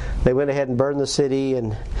 and they went ahead and burned the city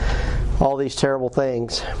and all these terrible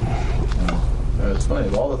things. It's funny,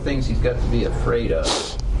 of all the things he's got to be afraid of,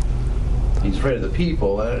 he's afraid of the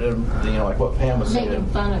people, like what Pam was saying. Making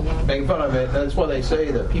fun of him. Making fun of it. That's why they say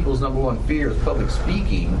that people's number one fear is public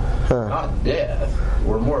speaking, not death.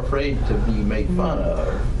 We're more afraid to be made fun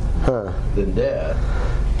of than death.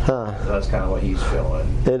 That's kind of what he's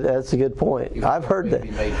showing. That's a good point. I've heard that. Be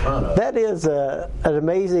made fun of. That is an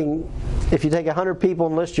amazing. If you take 100 people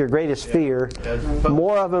and list your greatest fear,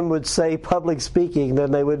 more of them would say public speaking than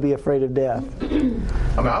they would be afraid of death.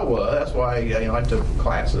 I was. That's why I took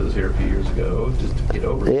classes here a few years ago just to get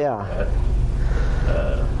over that.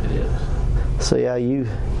 It is. So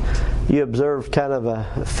you observed kind of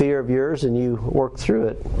a fear of yours and you worked through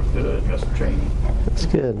it. Good. Got some training. That's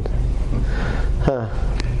good.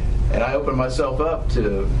 And I opened myself up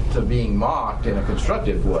to being mocked in a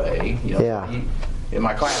constructive way. In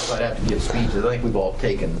my class, I'd have to give speeches. I think we've all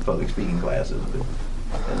taken public speaking classes,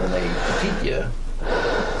 and then they critique you.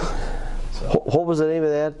 So, what was the name of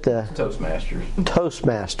that? Toastmasters.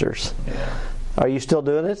 Toastmasters. Yeah. Are you still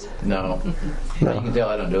doing it? No. You can tell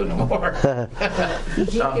I don't do it no more. You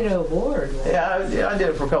did get an award. Yeah, I did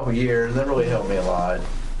it for a couple of years, and that really helped me a lot.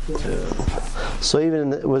 So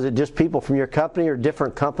was it just people from your company or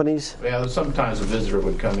different companies? Yeah, sometimes a visitor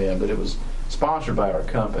would come in, but it was sponsored by our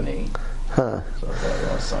company. So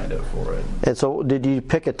I signed up for it. And so did you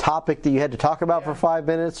pick a topic that you had to talk about for 5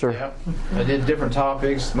 minutes? Or? Yeah, I did different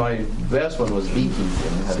topics. My best one was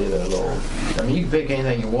beekeeping. I did a little, you can pick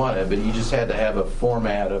anything you wanted, but you just had to have a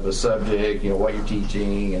format of a subject, what you're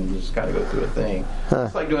teaching, and just kind of go through a thing.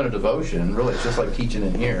 It's like doing a devotion. Really, it's just like teaching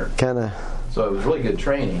in here. Kind of. So it was really good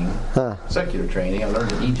training, secular training. I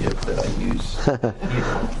learned in Egypt that I use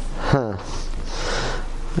here.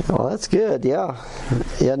 Well, that's good, yeah.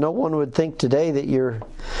 Yeah, no one would think today that you're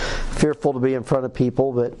fearful to be in front of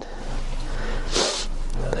people, but...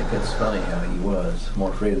 I think it's funny how he was more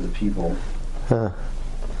afraid of the people.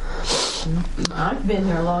 I've been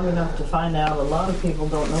here long enough to find out a lot of people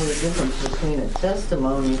don't know the difference between a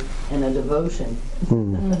testimony and a devotion.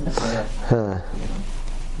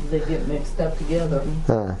 they get mixed up together.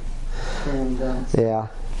 And Yeah.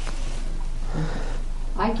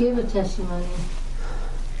 I give a testimony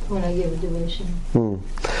when I give a devotion.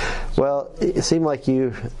 Well, it seemed like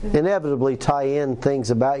you inevitably tie in things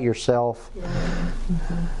about yourself.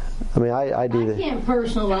 I mean, I do I that. can't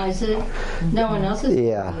personalize it. No one else is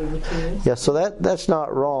Yeah. able to. Yeah, so that's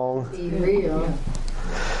not wrong. Be real.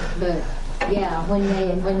 But yeah,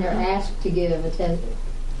 when they're asked to give a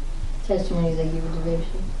testimony, they give a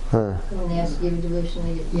devotion. When they ask to give a devotion,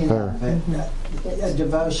 they give. A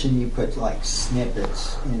devotion, you put like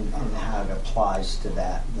snippets in how it applies to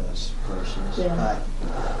those verses. Yeah.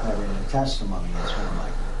 But in a testimony, it's more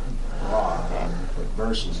like raw, and you put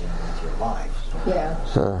verses in with your life. Yeah.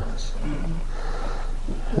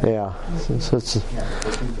 Yeah, so it's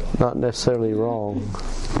not necessarily wrong.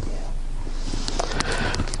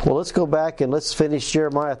 Well, let's go back and let's finish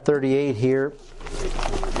Jeremiah 38 here.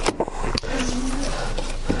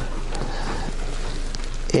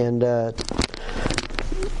 And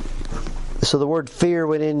so the word fear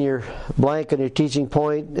went in your blank on your teaching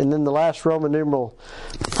point, and then the last Roman numeral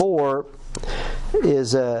 4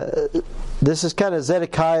 is this is kind of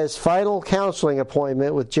Zedekiah's final counseling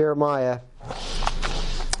appointment with Jeremiah.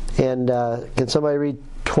 And can somebody read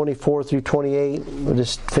 24 through 28? We'll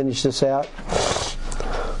just finish this out.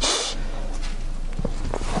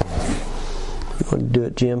 You want to do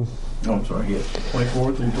it, Jim? Oh, I'm sorry, yes.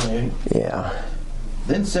 24 through 28. Yeah.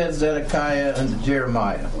 Then said Zedekiah unto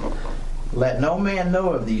Jeremiah, Let no man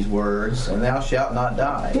know of these words, and thou shalt not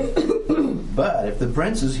die. But if the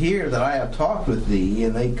princes hear that I have talked with thee,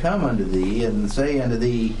 and they come unto thee, and say unto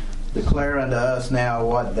thee, Declare unto us now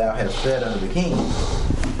what thou hast said unto the king.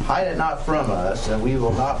 Hide it not from us, and we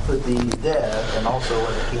will not put thee to death, and also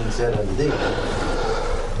what the king said unto thee.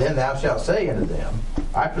 Then thou shalt say unto them,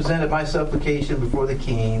 I presented my supplication before the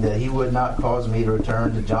king, that he would not cause me to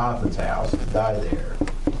return to Jonathan's house, to die there.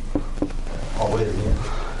 I'll wait again.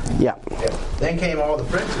 Yeah. Then came all the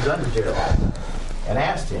princes unto Jeremiah, and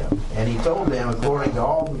asked him, and he told them according to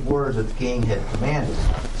all the words that the king had commanded.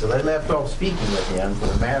 So they left off speaking with him, for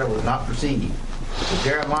the matter was not perceived. But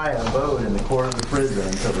Jeremiah abode in the court of the prison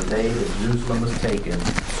until the day that Jerusalem was taken.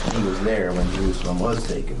 He was there when Jerusalem was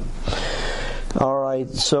taken. All right,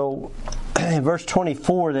 so in verse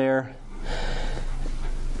 24 there,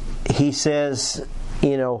 he says,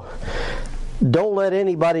 don't let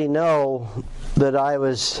anybody know that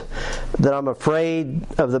I'm afraid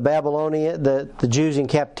of the Babylonian, the Jews in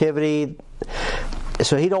captivity.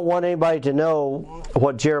 So he don't want anybody to know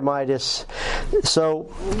what Jeremiah is. So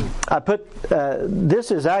I put this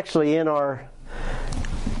is actually in our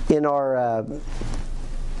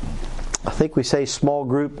I think we say small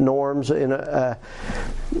group norms.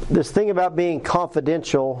 This thing about being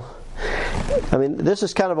confidential. I mean, this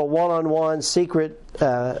is kind of a one-on-one secret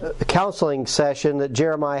counseling session that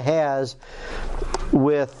Jeremiah has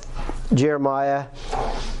with Jeremiah.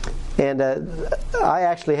 And I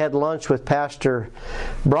actually had lunch with Pastor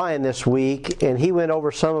Brian this week, and he went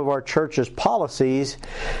over some of our church's policies.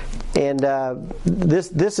 And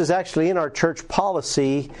this is actually in our church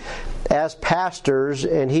policy as pastors,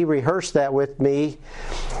 and he rehearsed that with me.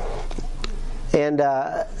 And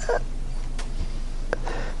I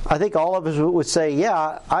think all of us would say,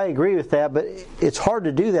 yeah, I agree with that, but it's hard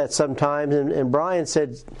to do that sometimes. And Brian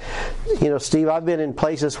said, Steve, I've been in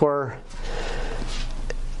places where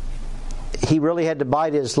he really had to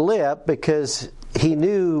bite his lip because he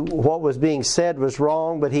knew what was being said was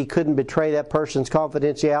wrong, but he couldn't betray that person's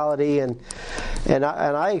confidentiality. And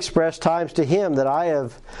I expressed times to him that I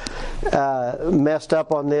have messed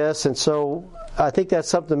up on this. And so I think that's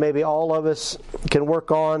something maybe all of us can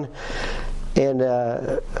work on. And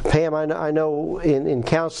Pam, I know in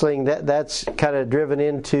counseling that's kind of driven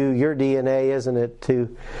into your DNA, isn't it,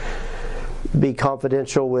 to be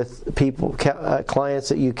confidential with people, clients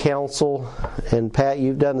that you counsel. And Pat,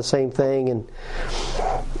 you've done the same thing. And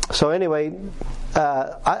so anyway,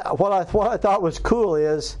 what I thought was cool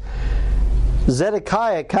is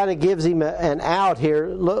Zedekiah kind of gives him an out here.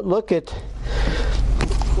 Look at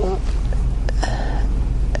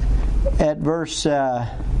verse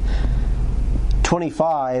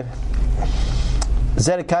 25.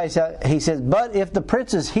 Zedekiah, he says, But if the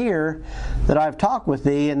princes hear that I have talked with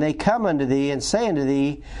thee, and they come unto thee, and say unto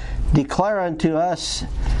thee, Declare unto us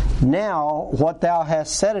now what thou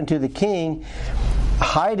hast said unto the king,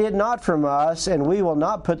 hide it not from us, and we will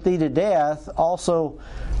not put thee to death, also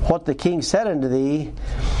what the king said unto thee.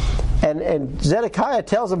 And Zedekiah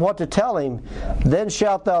tells him what to tell him. Then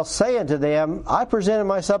shalt thou say unto them, I presented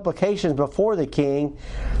my supplications before the king,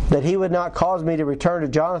 that he would not cause me to return to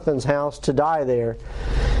Jonathan's house to die there.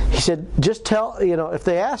 He said, just tell, if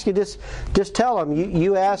they ask you, just tell them,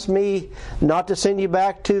 you asked me not to send you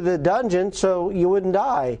back to the dungeon so you wouldn't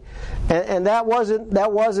die. And that wasn't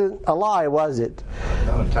a lie, was it?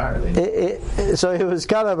 Not entirely. So it was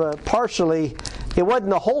kind of a partially, it wasn't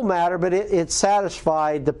the whole matter, but it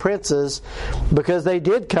satisfied the princes because they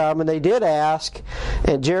did come and they did ask,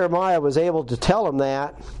 and Jeremiah was able to tell them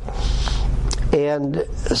that. And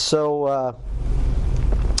so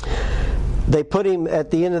they put him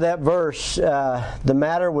at the end of that verse, the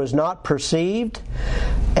matter was not perceived,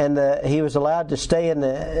 and he was allowed to stay in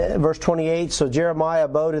the verse 28. So Jeremiah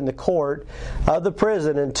abode in the court of the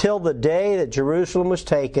prison until the day that Jerusalem was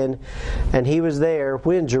taken, and he was there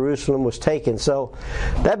when Jerusalem was taken. So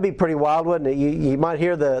that'd be pretty wild, wouldn't it? You might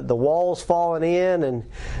hear the walls falling in, and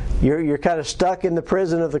you're kind of stuck in the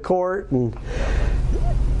prison of the court, and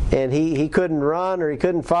he couldn't run or he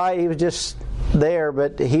couldn't fight. He was just there,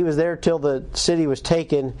 but he was there till the city was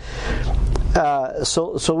taken.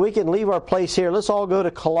 So we can leave our place here. Let's all go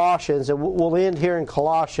to Colossians, and we'll end here in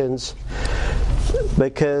Colossians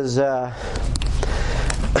because I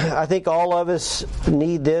think all of us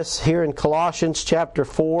need this here in Colossians chapter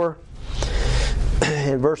 4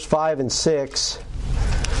 and verse 5 and 6.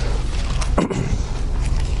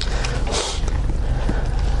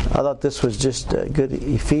 I thought this was just good.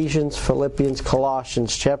 Ephesians, Philippians,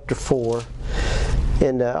 Colossians chapter 4.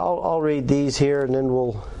 And I'll read these here and then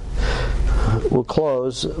we'll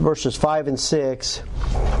close. Verses 5 and 6.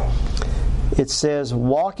 It says,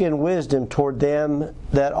 walk in wisdom toward them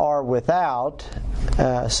that are without,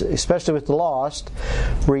 especially with the lost,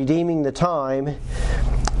 redeeming the time.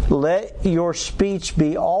 Let your speech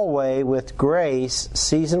be always with grace,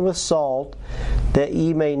 seasoned with salt, that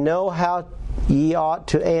ye may know how ye ought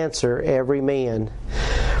to answer every man.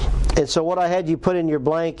 And so what I had you put in your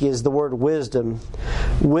blank is the word wisdom.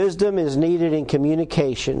 Wisdom is needed in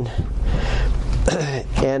communication.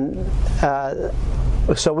 And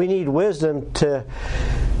so we need wisdom to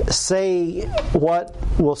say what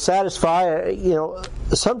will satisfy.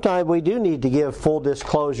 Sometimes we do need to give full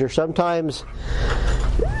disclosure. Sometimes...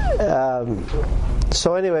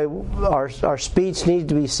 So anyway, our speech needs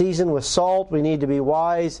to be seasoned with salt. We need to be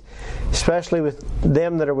wise, especially with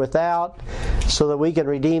them that are without, so that we can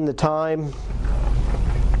redeem the time.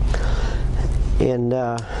 And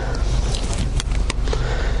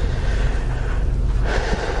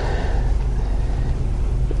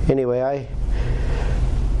anyway, I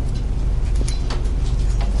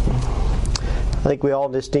think we all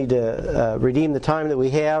just need to redeem the time that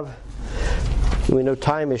we have. We know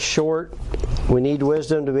time is short. We need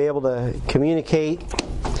wisdom to be able to communicate.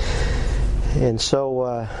 And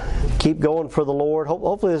so keep going for the Lord.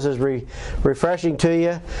 Hopefully this is refreshing to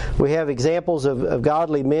you. We have examples of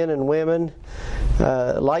godly men and women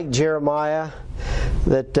like Jeremiah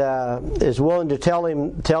that is willing to tell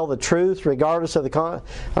the truth regardless of the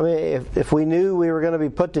if we knew we were going to be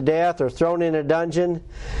put to death or thrown in a dungeon.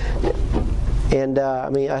 And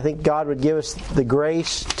I think God would give us the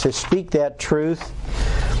grace to speak that truth.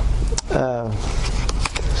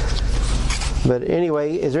 But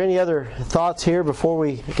anyway, is there any other thoughts here before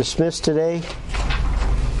we dismiss today?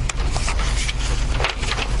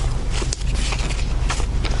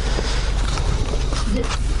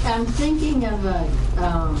 I'm thinking of a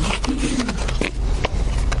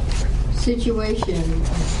situation.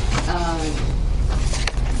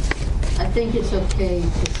 I think it's okay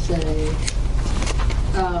to say.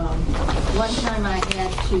 One time I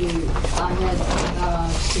had to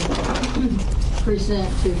present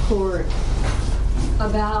to court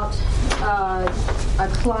about a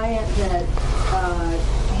client that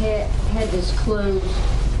had disclosed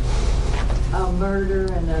a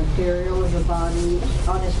murder and a burial of a body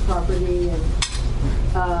on his property, and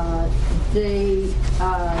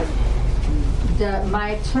my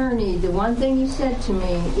attorney, the one thing he said to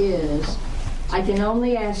me is, I can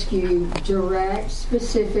only ask you direct,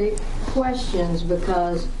 specific questions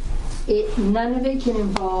because none of it can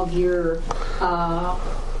involve your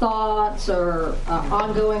thoughts or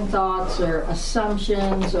ongoing thoughts or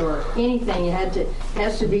assumptions or anything. It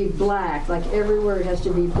has to be black. Like every word has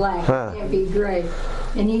to be black. It can't be gray.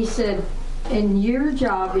 And he said, and your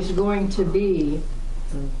job is going to be,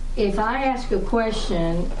 if I ask a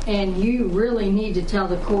question and you really need to tell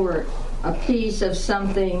the court a piece of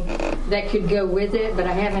something that could go with it, but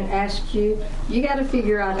I haven't asked you, you got to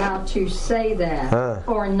figure out how to say that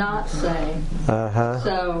or not say.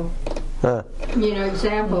 So,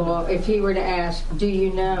 example, if he were to ask, do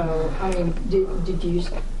you know, do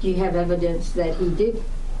you have evidence that he did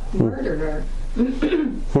murder her?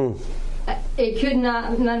 It could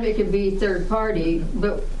not, none of it could be third party,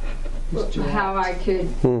 but how I could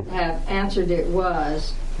have answered it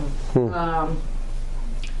was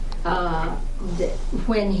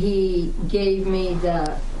when he gave me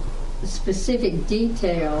the specific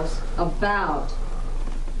details about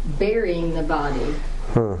burying the body.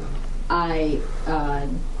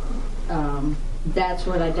 That's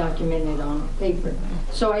what I documented on paper.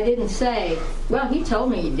 So I didn't say, well, he told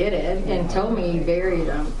me he did it and told me he buried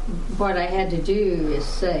him. What I had to do is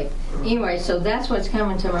say, anyway, so that's what's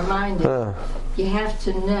coming to my mind. You have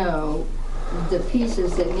to know the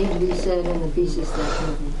pieces that need to be said and the pieces that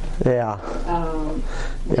shouldn't. Yeah.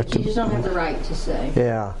 That you just don't have the right to say.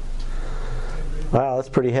 Yeah. Wow, that's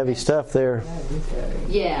pretty heavy stuff there.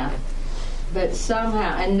 Yeah. But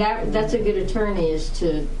somehow, and that's a good attorney, is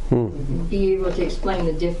to be able to explain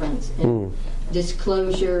the difference in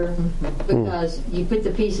disclosure, because you put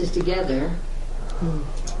the pieces together.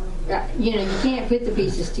 You can't put the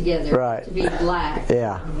pieces together to be black.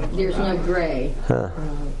 Yeah. There's no gray.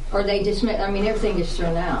 Or they just, everything is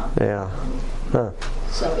thrown out. Yeah.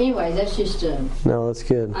 So anyway, that's just no, that's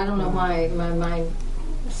good. I don't know why my mind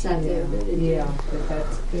sat there, but it did. But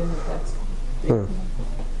that's good. That's good.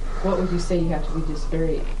 What would you say? You have to be just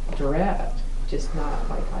very direct, just not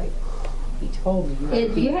like he told me.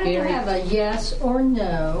 You have to have a yes or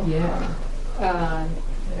no. Yeah.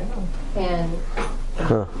 And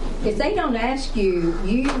if they don't ask you,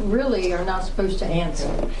 you really are not supposed to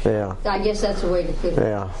answer. Yeah. I guess that's a way to put it.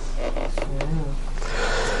 Yeah.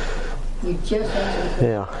 You just answer.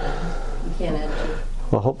 Yeah. You can't answer.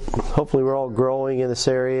 Well, hopefully we're all growing in this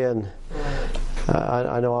area, and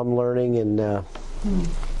I know I'm learning, and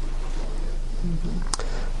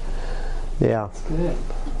yeah. Good.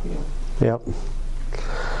 Yep.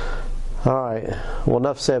 All right. Well,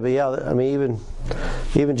 enough said. But yeah,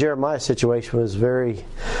 even Jeremiah's situation was very.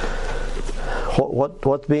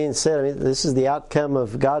 What's being said? This is the outcome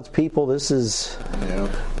of God's people. This is. Yeah.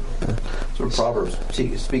 So Proverbs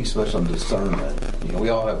speaks much on discernment. We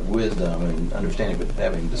all have wisdom and understanding, but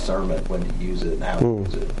having discernment when to use it and how to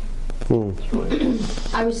use it. Really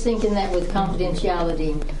I was thinking that with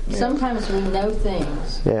confidentiality. Yeah. Sometimes we know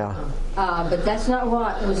things. Yeah. But that's not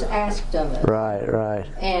what was asked of us. Right.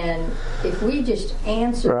 And if we just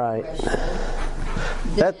answer the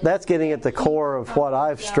question, that's getting at the core of what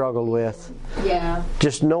I've struggled with. Yeah.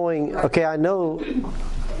 Just knowing, okay, I know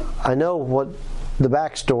what the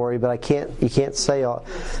backstory, but you can't say all.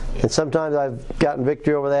 And sometimes I've gotten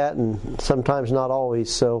victory over that, and sometimes not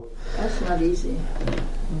always. So that's not easy.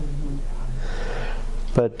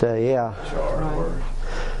 But yeah. Right.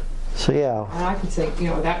 So yeah. And I can say,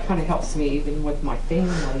 that kind of helps me even with my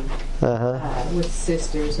family, with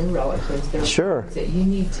sisters and relatives. There are things that you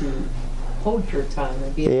need to hold your tongue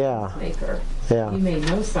and be a peacemaker. Yeah. You may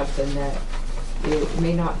know something that it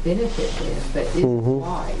may not benefit them, but it's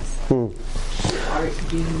wise.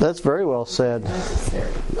 That's very well said.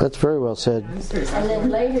 Necessary. That's very well said. And then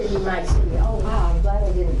later you might say, oh wow, I'm glad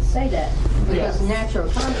I didn't say that. Because natural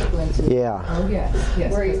consequences. Yeah. Oh yes,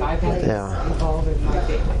 because I've had this involved in my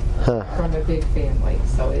family. From a big family.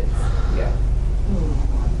 So it's,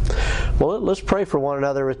 Well, let's pray for one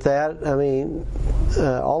another with that.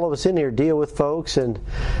 All of us in here deal with folks, and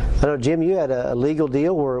I know, Jim, you had a legal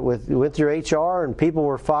deal where you went through HR and people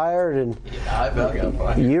were fired, and I got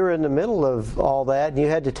fired. You were in the middle of all that, and you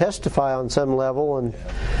had to testify on some level,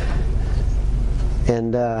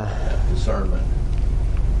 and discernment.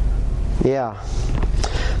 Yeah.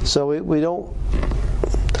 So we don't.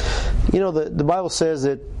 The Bible says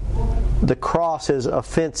that the cross is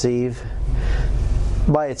offensive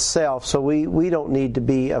by itself, so we don't need to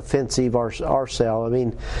be offensive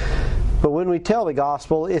ourselves. But when we tell the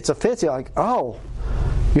gospel, it's offensive. Like, oh,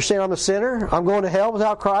 you're saying I'm a sinner? I'm going to hell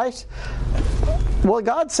without Christ? Well,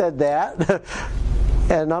 God said that,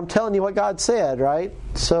 and I'm telling you what God said, right?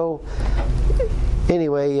 So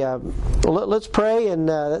anyway, let's pray, and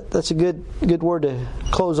that's a good word to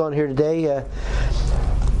close on here today.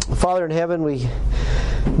 Father in heaven, we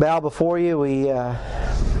bow before you. We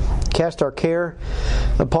cast our care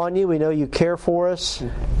upon you. We know you care for us.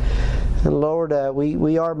 And Lord,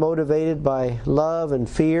 we are motivated by love and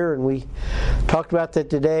fear, and we talked about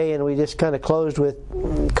that today, and we just kind of closed with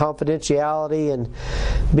confidentiality and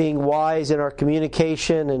being wise in our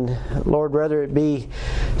communication. And Lord, whether it be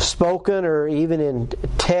spoken or even in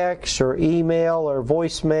text or email or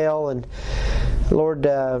voicemail, and Lord,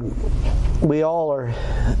 we all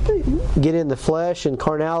get in the flesh and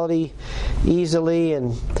carnality easily,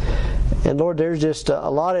 and Lord, there's just a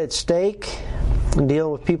lot at stake in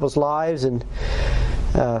dealing with people's lives and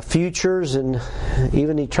futures and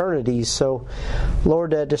even eternities. So,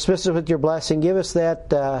 Lord, dismiss us with your blessing. Give us that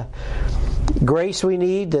grace we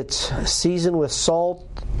need that's seasoned with salt,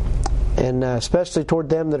 and especially toward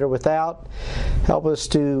them that are without. Help us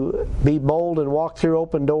to be bold and walk through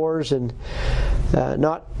open doors and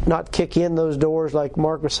not kick in those doors like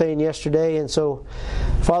Mark was saying yesterday. And so,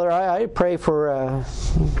 Father, I pray for,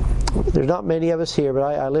 there's not many of us here, but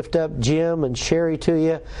I lift up Jim and Sherry to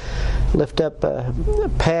you. Lift up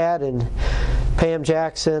Pat and Pam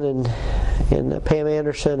Jackson and Pam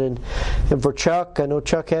Anderson, and for Chuck. I know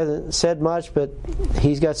Chuck hasn't said much, but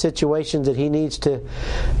he's got situations that he needs to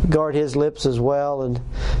guard his lips as well. And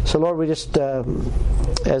so, Lord, we just,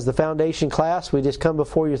 as the foundation class, we just come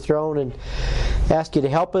before your throne and ask you to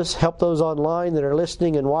help us, help those online that are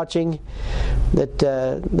listening and watching, that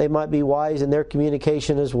they might be wise in their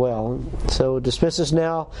communication as well. So dismiss us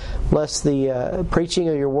now. Bless the preaching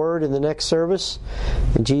of your word in the next service.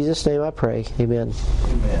 In Jesus' name I pray. Amen.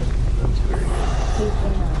 Amen. That's great.